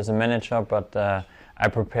forward as a manager, but I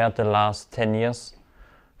prepared the last 10 years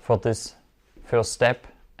for this first step,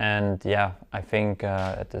 and I think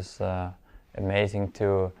it is amazing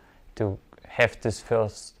to have this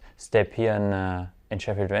first step here in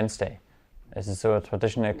Sheffield Wednesday. This is a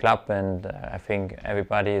traditional club, and I think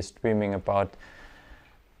everybody is dreaming about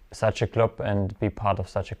such a club and be part of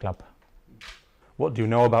such a club. What do you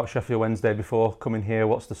know about Sheffield Wednesday before coming here?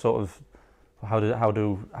 What's the sort of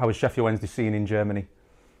how is Sheffield Wednesday seen in Germany?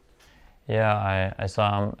 Yeah, I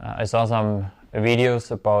saw some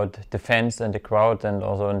videos about the fans and the crowd, and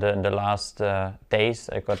also in the last days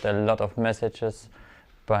I got a lot of messages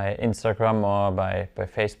by Instagram or by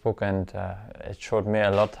Facebook, and it showed me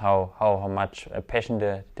a lot how much passion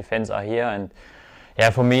the fans are here, and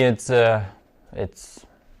for me it's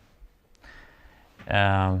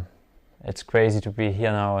crazy to be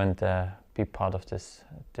here now and be part of this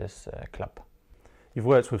club. You've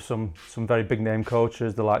worked with some very big name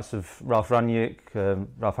coaches, the likes of Ralf Rangnick,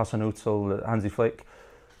 Ralf Hasenhüttl, Hansi Flick.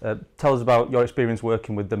 Tell us about your experience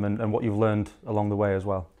working with them and what you've learned along the way as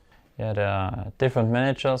well. Yeah, there are different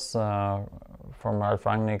managers. From Ralf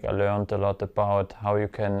Rangnick, I learned a lot about how you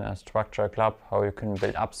can structure a club, how you can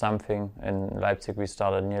build up something. In Leipzig, we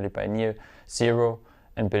started nearly by zero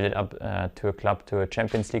and build it up to a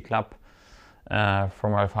Champions League club.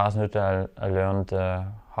 From Ralf Hasenhüttl, I learned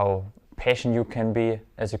how passionate you can be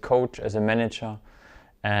as a coach, as a manager.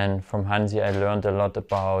 And from Hansi, I learned a lot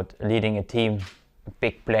about leading a team,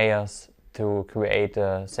 big players, to create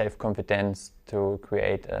self-confidence, to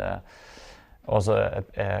create also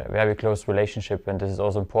a very close relationship. And this is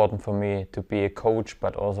also important for me to be a coach,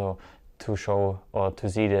 but also to show or to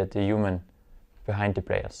see the human behind the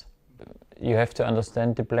players. You have to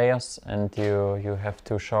understand the players, and you have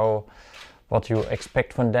to show what you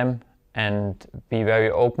expect from them and be very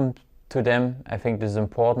open to them. I think this is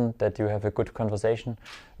important, that you have a good conversation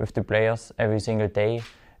with the players every single day.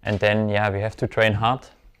 And then, we have to train hard.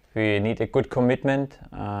 We need a good commitment.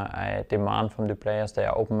 I demand from the players they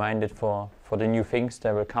are open-minded for the new things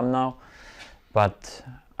that will come now. But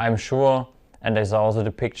I'm sure, and I saw also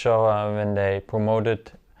the picture when they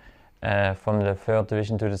promoted from the third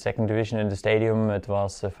division to the second division in the stadium. It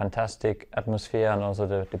was a fantastic atmosphere, and also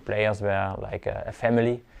the players were like a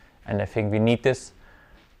family. And I think we need this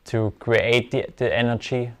to create the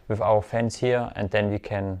energy with our fans here, and then we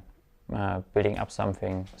can building up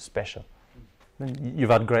something special. You've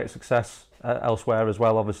had great success elsewhere as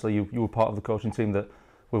well. Obviously, you were part of the coaching team that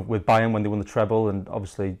with Bayern when they won the treble, and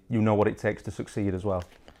obviously you know what it takes to succeed as well.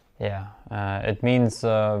 Yeah, it means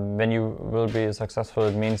when you will be successful,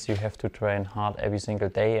 it means you have to train hard every single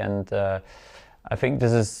day, and I think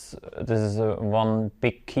this is one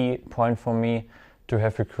big key point for me, to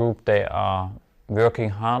have a group. They are working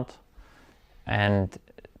hard, and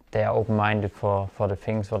they are open-minded for the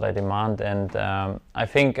things what I demand. And I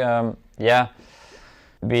think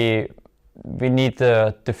we need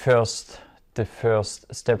the first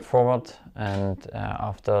step forward, and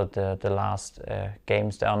after the last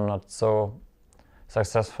games they are not so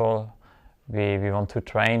successful. We want to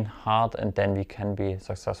train hard, and then we can be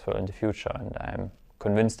successful in the future, and I'm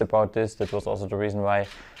convinced about this. That was also the reason why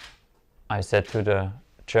I said to the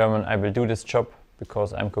German, I will do this job,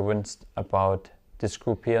 because I'm convinced about this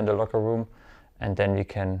group here in the locker room, and then we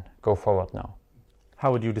can go forward now.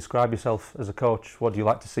 How would you describe yourself as a coach? What do you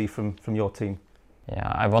like to see from your team?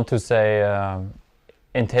 Yeah, I want to say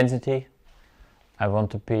intensity. I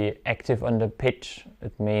want to be active on the pitch.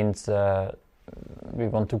 It means we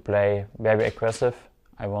want to play very aggressive.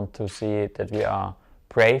 I want to see that we are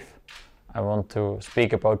brave. I want to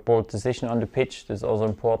speak about bold decision on the pitch. This is also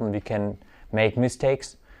important. We can make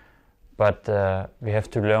mistakes, but we have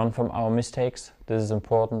to learn from our mistakes. This is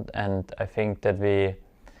important, and I think that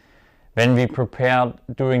when we prepare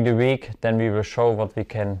during the week, then we will show what we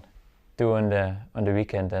can do on the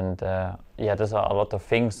weekend. And these are a lot of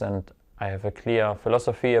things, and I have a clear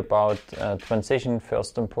philosophy about transition,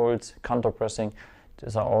 first impulse, counter-pressing.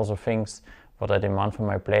 These are also things what I demand from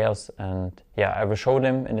my players, and I will show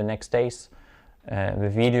them in the next days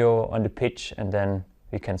with video on the pitch, and then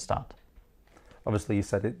we can start. Obviously, you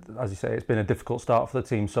said it, as you say, it's been a difficult start for the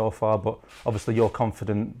team so far, but obviously you're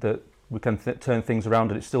confident that we can turn things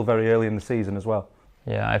around, and it's still very early in the season as well.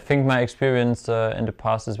 Yeah, I think my experience in the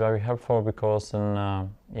past is very helpful, because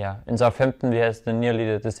in Southampton we had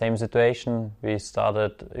nearly the same situation. We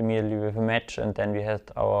started immediately with a match, and then we had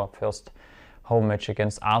our first home match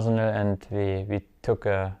against Arsenal, and we took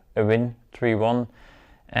a win, 3-1.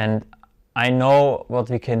 And I know what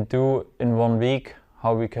we can do in 1 week,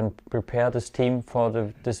 how we can prepare this team for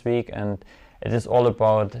this week, and it is all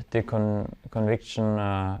about the conviction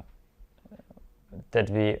that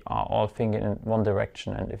we are all thinking in one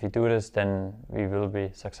direction, and if we do this, then we will be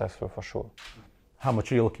successful for sure. How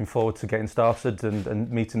much are you looking forward to getting started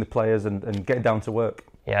and meeting the players and getting down to work?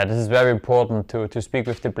 Yeah, this is very important to speak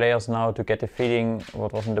with the players now, to get a feeling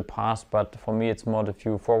what was in the past, but for me it's more the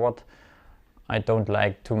view forward. I don't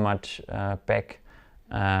like too much back,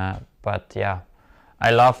 but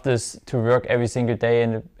I love this to work every single day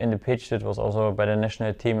in the pitch. It was also by the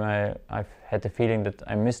national team. I've had the feeling that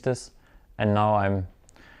I missed this, and now I'm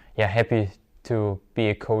happy to be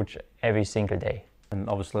a coach every single day. And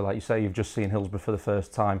obviously, like you say, you've just seen Hillsborough for the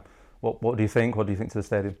first time. What do you think? What do you think to the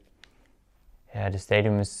stadium? Yeah, the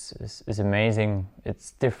stadium is amazing.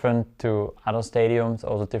 It's different to other stadiums,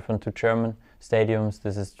 also different to German stadiums.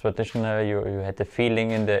 This is traditional. You had the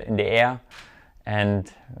feeling in the air.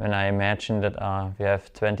 And when I imagine that we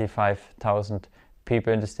have 25,000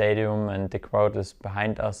 people in the stadium and the crowd is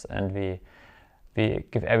behind us, and we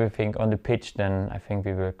give everything on the pitch, then I think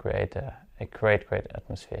we will create a great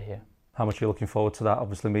atmosphere here. How much are you looking forward to that?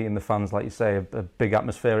 Obviously meeting the fans, like you say, a big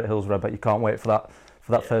atmosphere at Hillsborough, but you can't wait for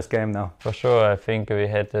that first game now. For sure, I think we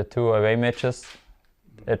had 2 away matches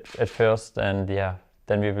at first, and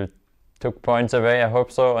then we will took points away, I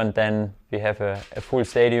hope so, and then we have a full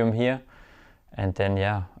stadium here, and then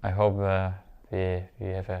I hope we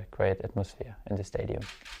have a great atmosphere in the stadium.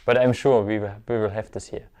 But I'm sure we will have this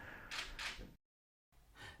here.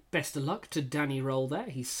 Best of luck to Danny Roll there.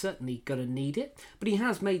 He's certainly going to need it. But he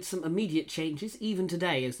has made some immediate changes. Even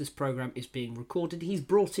today, as this programme is being recorded, he's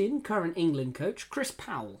brought in current England coach Chris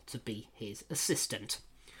Powell to be his assistant.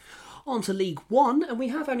 On to League One, and we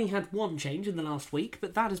have only had one change in the last week,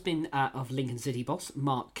 but that has been of Lincoln City boss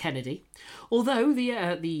Mark Kennedy. Although the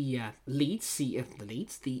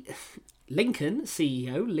Lincoln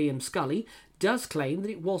CEO Liam Scully does claim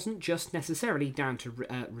that it wasn't just necessarily down to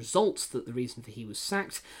results that the reason for he was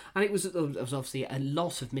sacked, and it was obviously a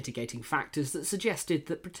lot of mitigating factors that suggested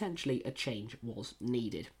that potentially a change was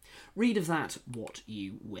needed. Read of that what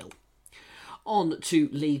you will. On to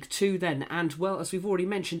League Two then, and well, as we've already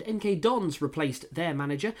mentioned, MK Dons replaced their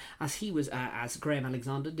manager as Graham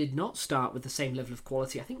Alexander did not start with the same level of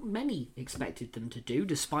quality I think many expected them to do,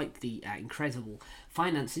 despite the incredible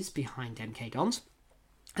finances behind MK Dons.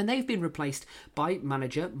 And they've been replaced by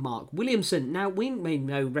manager Mark Williamson. Now, we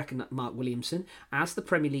may reckon Mark Williamson as the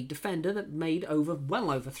Premier League defender that made well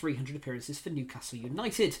over 300 appearances for Newcastle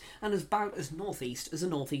United, and is about as northeast as a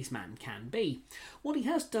northeast man can be. What he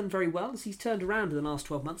has done very well is he's turned around in the last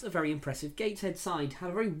 12 months a very impressive Gateshead side.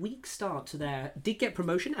 Had a very weak start to did get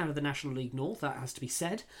promotion out of the National League North, that has to be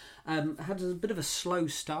said. Had a bit of a slow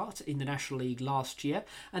start in the National League last year,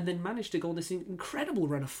 and then managed to go on this incredible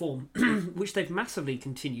run of form, which they've massively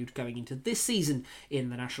continued continued going into this season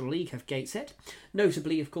in the National League have Gateshead.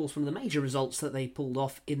 Notably, of course, one of the major results that they pulled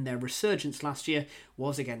off in their resurgence last year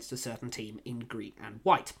was against a certain team in green and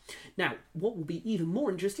white. Now, what will be even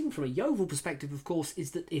more interesting from a Yeovil perspective, of course,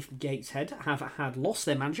 is that if Gateshead have had lost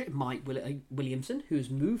their manager, Mike Williamson, who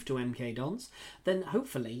has moved to MK Dons, then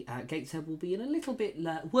hopefully Gateshead will be in a little bit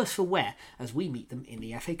worse for wear as we meet them in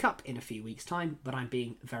the FA Cup in a few weeks' time, but I'm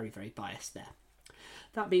being very, very biased there.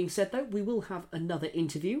 That being said, though, we will have another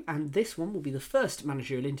interview, and this one will be the first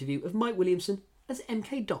managerial interview of Mike Williamson as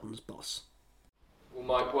MK Dons boss. Well,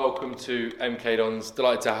 Mike, welcome to MK Dons.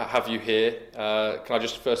 Delighted to have you here. Can I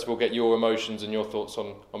just first of all get your emotions and your thoughts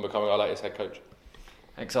on becoming our latest head coach?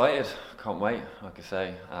 Excited, can't wait. Like I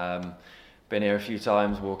say, been here a few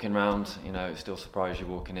times, walking around. You know, it still surprises you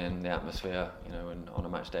walking in, the atmosphere. You know, and on a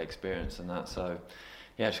match day experience and that. So,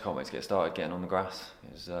 yeah, just can't wait to get started, getting on the grass.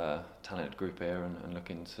 It's a talented group here and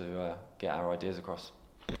looking to get our ideas across.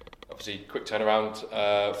 Obviously, quick turnaround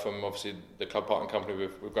from obviously the club partner company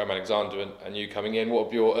with Graham Alexander and you coming in. What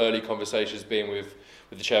have your early conversations been with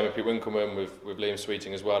the chairman, Pete Winkleman, with Liam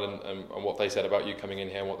Sweeting as well, and what they said about you coming in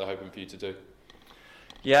here and what they're hoping for you to do?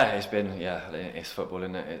 Yeah, it's football,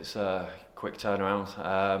 isn't it? It's a quick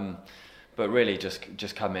turnaround, but really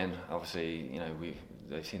just come in. Obviously, you know,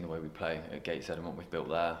 they've seen the way we play at Gateshead and what we've built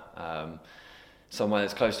there. Somewhere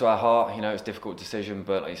that's close to our heart. You know, it's a difficult decision,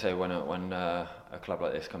 but like you say, when a club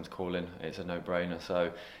like this comes calling, it's a no-brainer.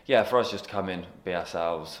 So yeah, for us just to come in, be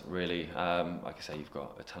ourselves, really. Like I say, you've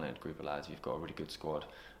got a talented group of lads, you've got a really good squad,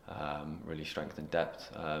 really strength and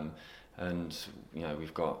depth, and you know,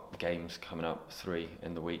 we've got games coming up 3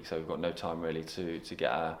 in the week, so we've got no time really to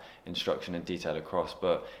get our instruction and detail across,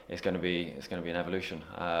 but it's going to be an evolution.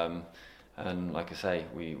 And like I say,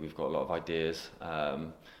 we've got a lot of ideas,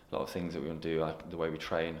 a lot of things that we want to do, like the way we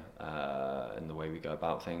train and the way we go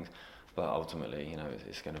about things. But ultimately, you know,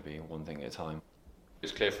 it's going to be one thing at a time.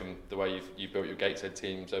 It's clear from the way you've built your Gateshead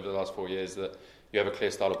teams over the last 4 years that you have a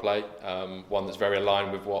clear style of play, one that's very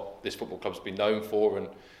aligned with what this football club's been known for, and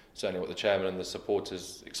certainly what the chairman and the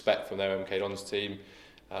supporters expect from their MK Dons team.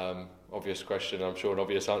 Obvious question, I'm sure an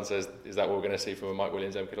obvious answer is that what we're going to see from a Mike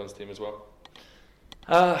Williams MK Dons team as well?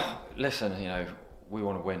 Listen, you know, we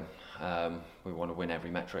want to win. We want to win every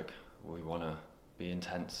metric. We want to be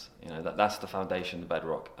intense. You know, that's the foundation, the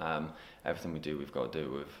bedrock. Everything we do, we've got to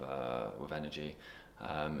do with energy,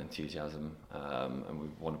 enthusiasm, and we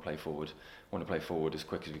want to play forward. Want to play forward as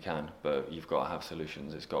quick as we can, but you've got to have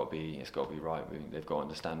solutions. It's got to be right. They've got to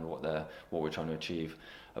understand what we're trying to achieve.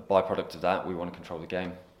 A byproduct of that, we want to control the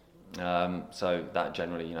game. So that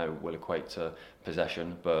generally, you know, will equate to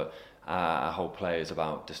possession, but our whole play is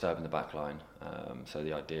about disturbing the back line. So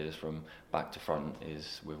the ideas from back to front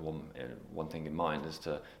is with one thing in mind, is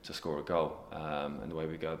to score a goal. And the way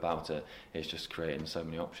we go about it is just creating so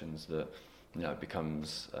many options that, you know, it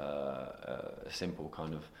becomes a simple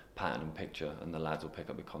kind of pattern and picture, and the lads will pick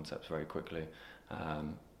up the concepts very quickly.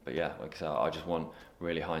 But yeah, like I said, I just want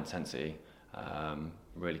really high intensity,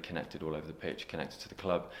 really connected all over the pitch, connected to the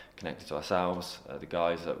club, connected to ourselves, the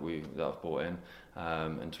guys that I've brought in,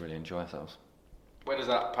 and to really enjoy ourselves. Where does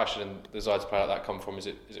that passion and desire to play like that come from? Is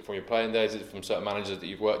it from your playing days? Is it from certain managers that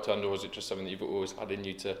you've worked under, or is it just something that you've always had in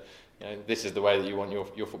you to, you know, this is the way that you want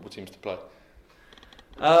your football teams to play?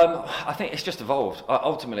 I think it's just evolved.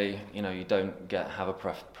 Ultimately, you know, you don't have a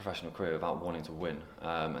professional career without wanting to win,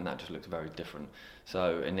 and that just looks very different.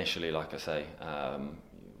 So initially, like I say,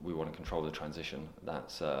 we want to control the transition.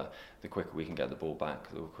 That's the quicker we can get the ball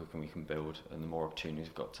back, the quicker we can build, and the more opportunities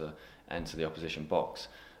we've got to enter the opposition box.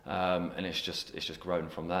 And it's just grown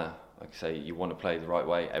from there. Like I say, you want to play the right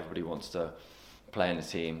way. Everybody wants to play in a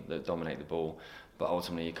team that dominate the ball, but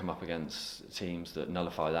ultimately you come up against teams that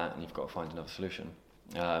nullify that, and you've got to find another solution.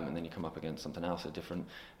 And then you come up against something else, a different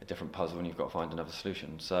puzzle, and you've got to find another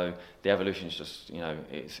solution. So the evolution is just, you know,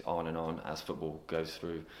 it's on and on as football goes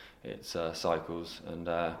through its cycles. And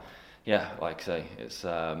yeah, like I say, it's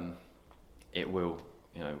it will,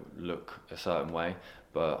 you know, look a certain way,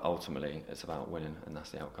 but ultimately it's about winning, and that's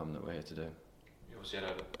the outcome that we're here to do. You obviously had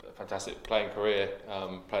a fantastic playing career,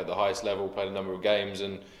 played at the highest level, played a number of games,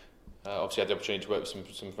 and obviously had the opportunity to work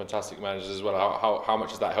with some fantastic managers as well. How much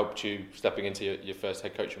has that helped you stepping into your first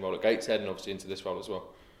head coaching role at Gateshead, and obviously into this role as well?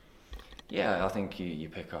 Yeah, I think you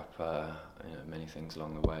pick up you know, many things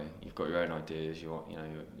along the way. You've got your own ideas.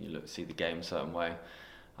 You see the game a certain way.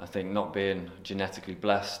 I think not being genetically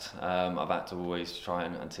blessed, I've had to always try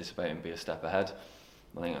and anticipate and be a step ahead.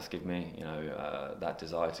 I think that's given me, you know, that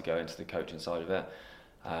desire to go into the coaching side of it.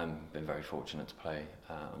 Been very fortunate to play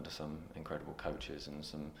under some incredible coaches and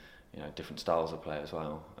some, you know, different styles of play as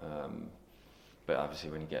well. but obviously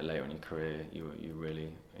when you get later in your career, you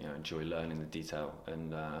really enjoy learning the detail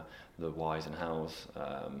and the whys and hows.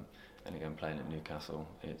 And again, playing at Newcastle,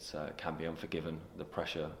 it can be unforgiving. The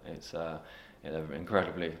pressure, they're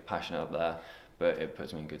incredibly passionate up there, but it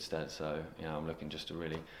puts me in good stead. So I'm looking just to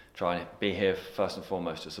really try and be here first and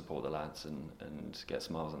foremost to support the lads and get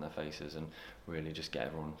smiles on their faces and really just get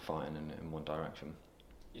everyone fighting in one direction.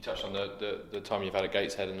 You touched on the time you've had at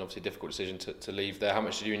Gateshead and obviously a difficult decision to leave there. How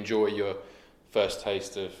much did you enjoy your first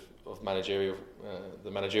taste of managerial, the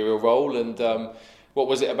managerial role, and what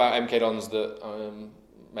was it about MK Dons that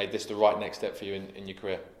made this the right next step for you in your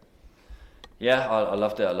career? Yeah, I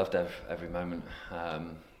loved it. I loved every moment.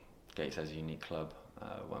 Gateshead's a unique club.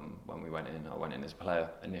 When we went in, I went in as a player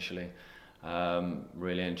initially.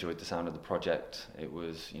 Really enjoyed the sound of the project. It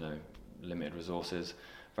was, limited resources,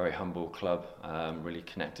 very humble club, really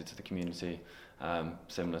connected to the community,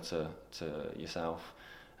 similar to yourself.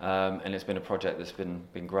 And it's been a project that's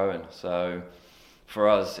been growing. So for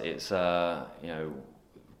us, it's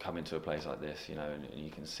coming to a place like this, and you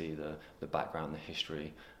can see the background, the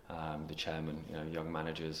history, the chairman, young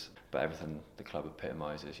managers, but everything the club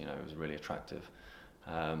epitomises, it was really attractive.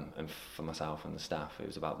 And for myself and the staff, it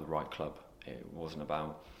was about the right club. It wasn't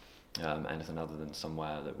about anything other than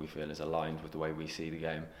somewhere that we feel is aligned with the way we see the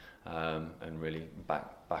game, and really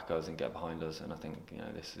back us and get behind us. And I think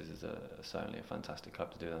this is certainly a fantastic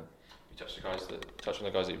club to do that. You touched on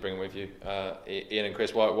the guys that you bring with you, Ian and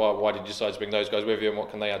Chris. Why did you decide to bring those guys with you, and what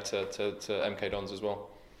can they add to MK Dons as well?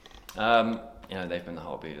 They've been the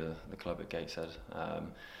heartbeat of the club at Gateshead.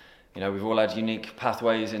 We've all had unique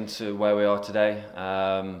pathways into where we are today.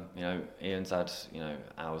 Ian's had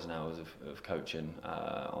hours and hours of coaching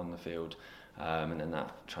on the field, and then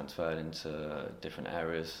that transferred into different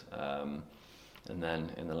areas. And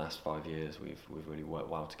then in the last 5 years, we've really worked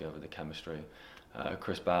well together. The chemistry.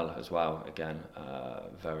 Chris Bell as well, again,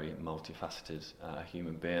 very multifaceted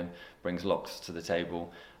human being, brings lots to the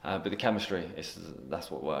table, but the chemistry,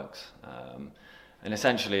 that's what works. And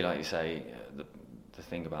essentially, like you say, the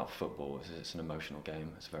thing about football is it's an emotional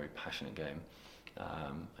game, it's a very passionate game,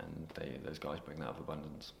 and those guys bring that with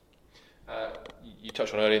abundance. You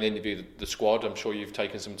touched on earlier in the interview the squad. I'm sure you've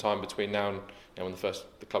taken some time between now and when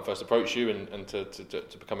the club first approached you and to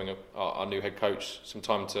becoming our new head coach, some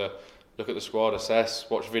time to look at the squad, assess,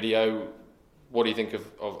 watch video. What do you think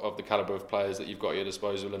of the calibre of players that you've got at your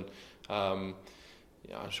disposal? And I'm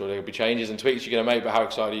sure there will be changes and tweaks you're going to make, but how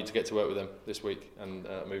excited are you to get to work with them this week and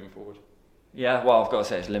moving forward? Yeah, well, I've got to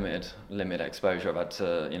say it's limited exposure. I've had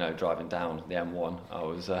to, driving down the M1, I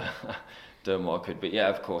was doing what I could. But yeah,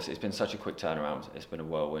 of course, it's been such a quick turnaround. It's been a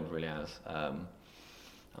whirlwind, really has.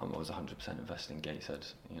 I was 100% invested in Gateshead,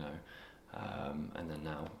 and then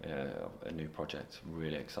now a new project,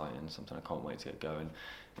 really exciting, something I can't wait to get going.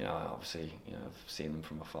 Obviously, I've seen them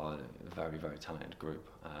from afar, a very, very talented group,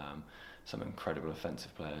 some incredible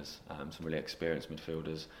offensive players, some really experienced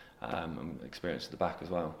midfielders, and experience at the back as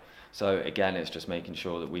well. So again, it's just making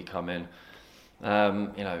sure that we come in,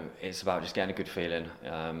 it's about just getting a good feeling,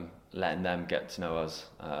 letting them get to know us.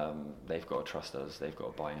 They've got to trust us, they've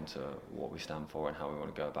got to buy into what we stand for and how we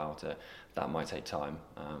want to go about it. That might take time,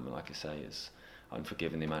 and like I say, it's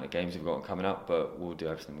unforgiving the amount of games we've got coming up, but we'll do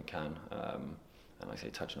everything we can. And like I say,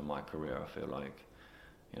 touching on my career, I feel like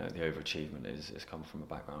the overachievement is come from a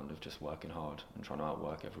background of just working hard and trying to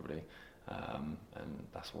outwork everybody, and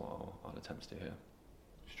that's what I'll attempt to do here.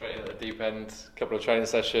 Straight at the deep end, a couple of training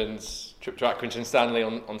sessions, trip to Accrington Stanley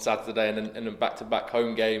on Saturday, and then back-to-back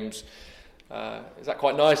home games. Is that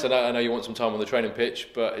quite nice? I know you want some time on the training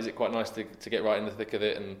pitch, but is it quite nice to get right in the thick of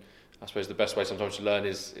it? And I suppose the best way sometimes to learn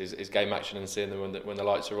is game action and seeing them when the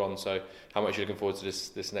lights are on. So how much are you looking forward to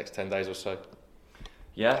this next 10 days or so?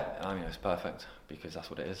 Yeah, it's perfect because that's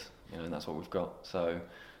what it is, and that's what we've got. So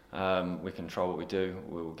we control what we do.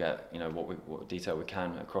 We'll get what detail we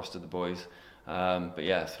can across to the boys. But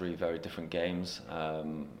yeah, 3 very different games,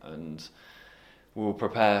 and we'll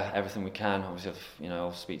prepare everything we can. Obviously,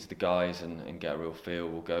 I'll speak to the guys and get a real feel.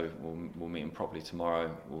 We'll meet them properly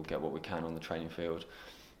tomorrow. We'll get what we can on the training field.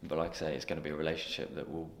 But like I say, it's going to be a relationship that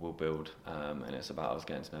we'll build, and it's about us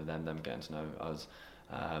getting to know them getting to know us.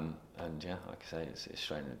 And yeah, like I say, it's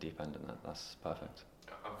straight in the deep end, and that's perfect.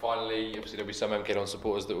 And finally, obviously there'll be some MK Dons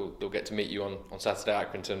supporters that will get to meet you on Saturday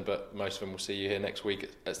at Accrington, but most of them will see you here next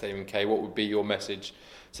week at Stadium K. What would be your message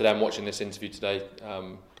to them watching this interview today,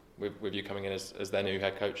 with you coming in as their new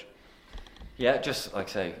head coach? Yeah, just like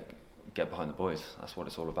I say, get behind the boys. That's what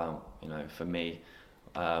it's all about. For me,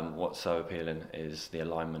 what's so appealing is the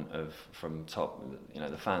alignment from top.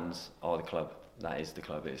 The fans are the club. That is the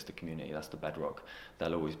club. It's the community. That's the bedrock.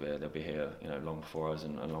 They'll always be here. They'll be here, long before us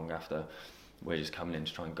and long after. we're just coming in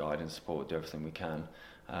to try and guide and support, do everything we can.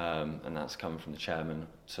 And that's coming from the chairman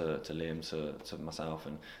to Liam to myself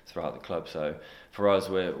and throughout the club. So for us,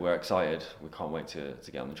 we're excited. We can't wait to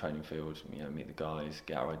get on the training field, meet the guys,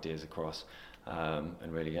 get our ideas across, and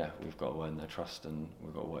really, we've got to earn their trust and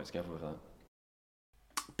we've got to work together with that.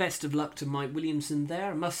 Best of luck to Mike Williamson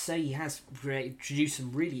there. I must say he has produced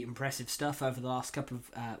some really impressive stuff over the last couple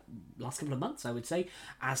of months, I would say,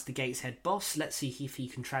 as the Gateshead boss. Let's see if he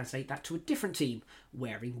can translate that to a different team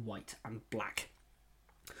wearing white and black.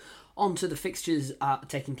 On to the fixtures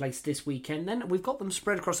taking place this weekend then. We've got them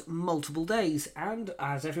spread across multiple days, and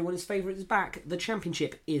as everyone's favourite is back, the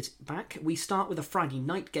Championship is back. We start with a Friday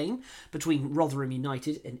night game between Rotherham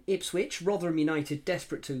United and Ipswich. Rotherham United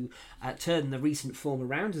desperate to turn the recent form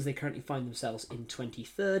around as they currently find themselves in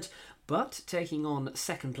 23rd, but taking on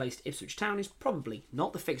second placed Ipswich Town is probably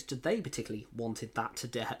not the fixture they particularly wanted that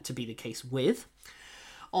to be the case with.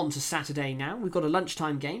 On to Saturday now. We've got a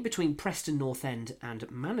lunchtime game between Preston North End and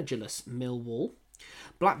managerless Millwall.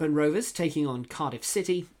 Blackburn Rovers taking on Cardiff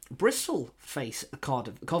City. Bristol face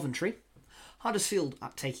Coventry. Huddersfield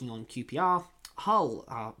taking on QPR.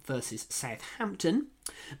 Hull versus Southampton.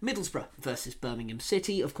 Middlesbrough versus Birmingham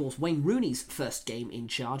City. Of course, Wayne Rooney's first game in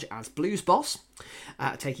charge as Blues boss,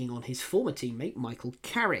 taking on his former teammate Michael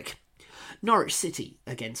Carrick. Norwich City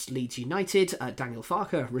against Leeds United. Daniel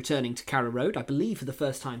Farker returning to Carrow Road, I believe for the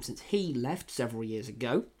first time since he left several years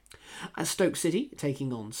ago. Stoke City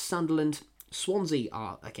taking on Sunderland. Swansea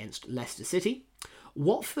are against Leicester City.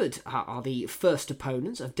 Watford are the first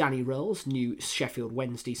opponents of Danny Rowell's new Sheffield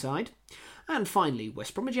Wednesday side. And finally,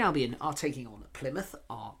 West Bromwich Albion are taking on Plymouth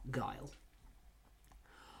Argyle.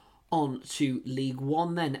 On to League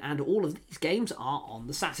One then, and all of these games are on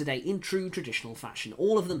the Saturday in true traditional fashion.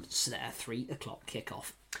 All of them their 3 o'clock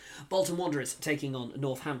kickoff. Bolton Wanderers taking on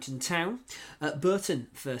Northampton Town. Burton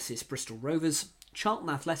versus Bristol Rovers. Charlton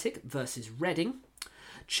Athletic versus Reading.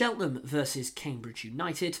 Cheltenham versus Cambridge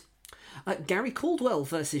United. Gary Caldwell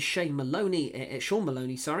versus Sean Maloney,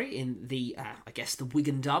 in the, the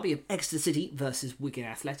Wigan derby of Exeter City versus Wigan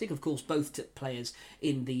Athletic. Of course, both players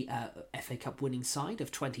in the FA Cup winning side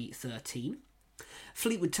of 2013.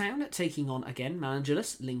 Fleetwood Town taking on, again,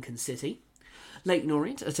 managerless Lincoln City. Leyton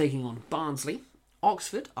Orient are taking on Barnsley.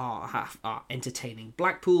 Oxford are entertaining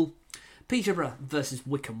Blackpool. Peterborough versus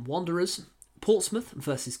Wycombe Wanderers. Portsmouth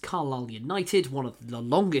versus Carlisle United, one of the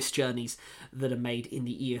longest journeys that are made in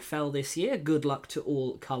the EFL this year. Good luck to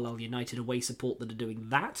all Carlisle United away support that are doing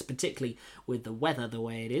that, particularly with the weather the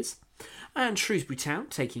way it is. And Shrewsbury Town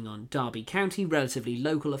taking on Derby County, relatively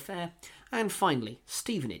local affair. And finally,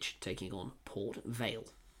 Stevenage taking on Port Vale.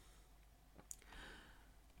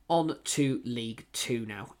 On to League 2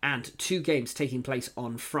 now, and 2 games taking place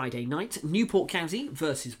on Friday night. Newport County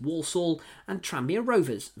versus Walsall and Tranmere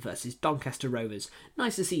Rovers versus Doncaster Rovers.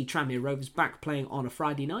 Nice to see Tranmere Rovers back playing on a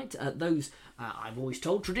Friday night. Those, I've always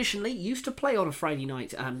told, traditionally used to play on a Friday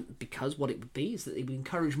night because what it would be is that it would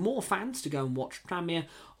encourage more fans to go and watch Tranmere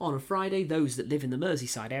on a Friday, those that live in the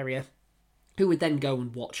Merseyside area, who would then go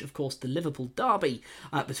and watch, of course, the Liverpool derby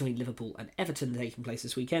between Liverpool and Everton taking place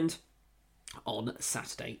this weekend on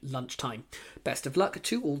Saturday lunchtime. Best of luck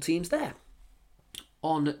to all teams there.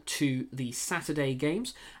 On to the Saturday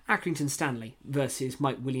games. Accrington Stanley versus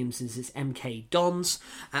Mike Williamson's MK Dons.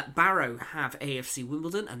 Barrow have AFC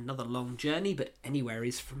Wimbledon, another long journey, but anywhere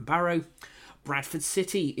is from Barrow. Bradford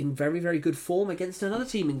City in very, very good form against another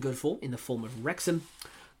team in good form in the form of Wrexham.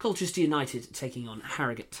 Colchester United taking on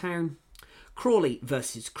Harrogate Town. Crawley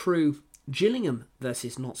versus Crewe. Gillingham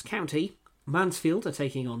versus Notts County. Mansfield are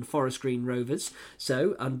taking on Forest Green Rovers,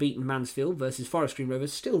 so unbeaten Mansfield versus Forest Green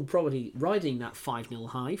Rovers, still probably riding that 5-0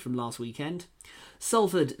 high from last weekend.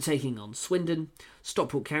 Salford taking on Swindon,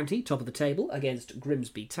 Stockport County, top of the table, against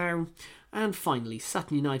Grimsby Town, and finally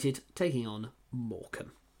Sutton United taking on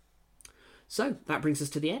Morecambe. So that brings us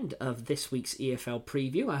to the end of this week's EFL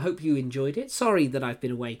preview. I hope you enjoyed it. Sorry that I've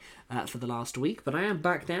been away for the last week, but I am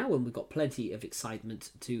back now and we've got plenty of excitement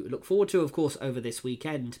to look forward to, of course, over this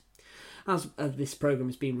weekend. As this programme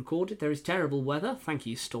is being recorded, there is terrible weather. Thank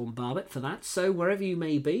you, Storm Barbet, for that. So wherever you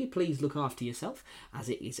may be, please look after yourself, as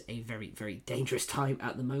it is a very, very dangerous time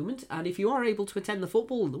at the moment. And if you are able to attend the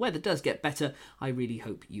football and the weather does get better, I really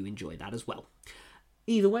hope you enjoy that as well.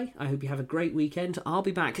 Either way, I hope you have a great weekend. I'll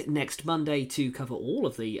be back next Monday to cover all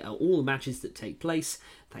the matches that take place.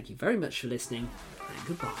 Thank you very much for listening, and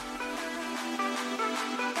goodbye.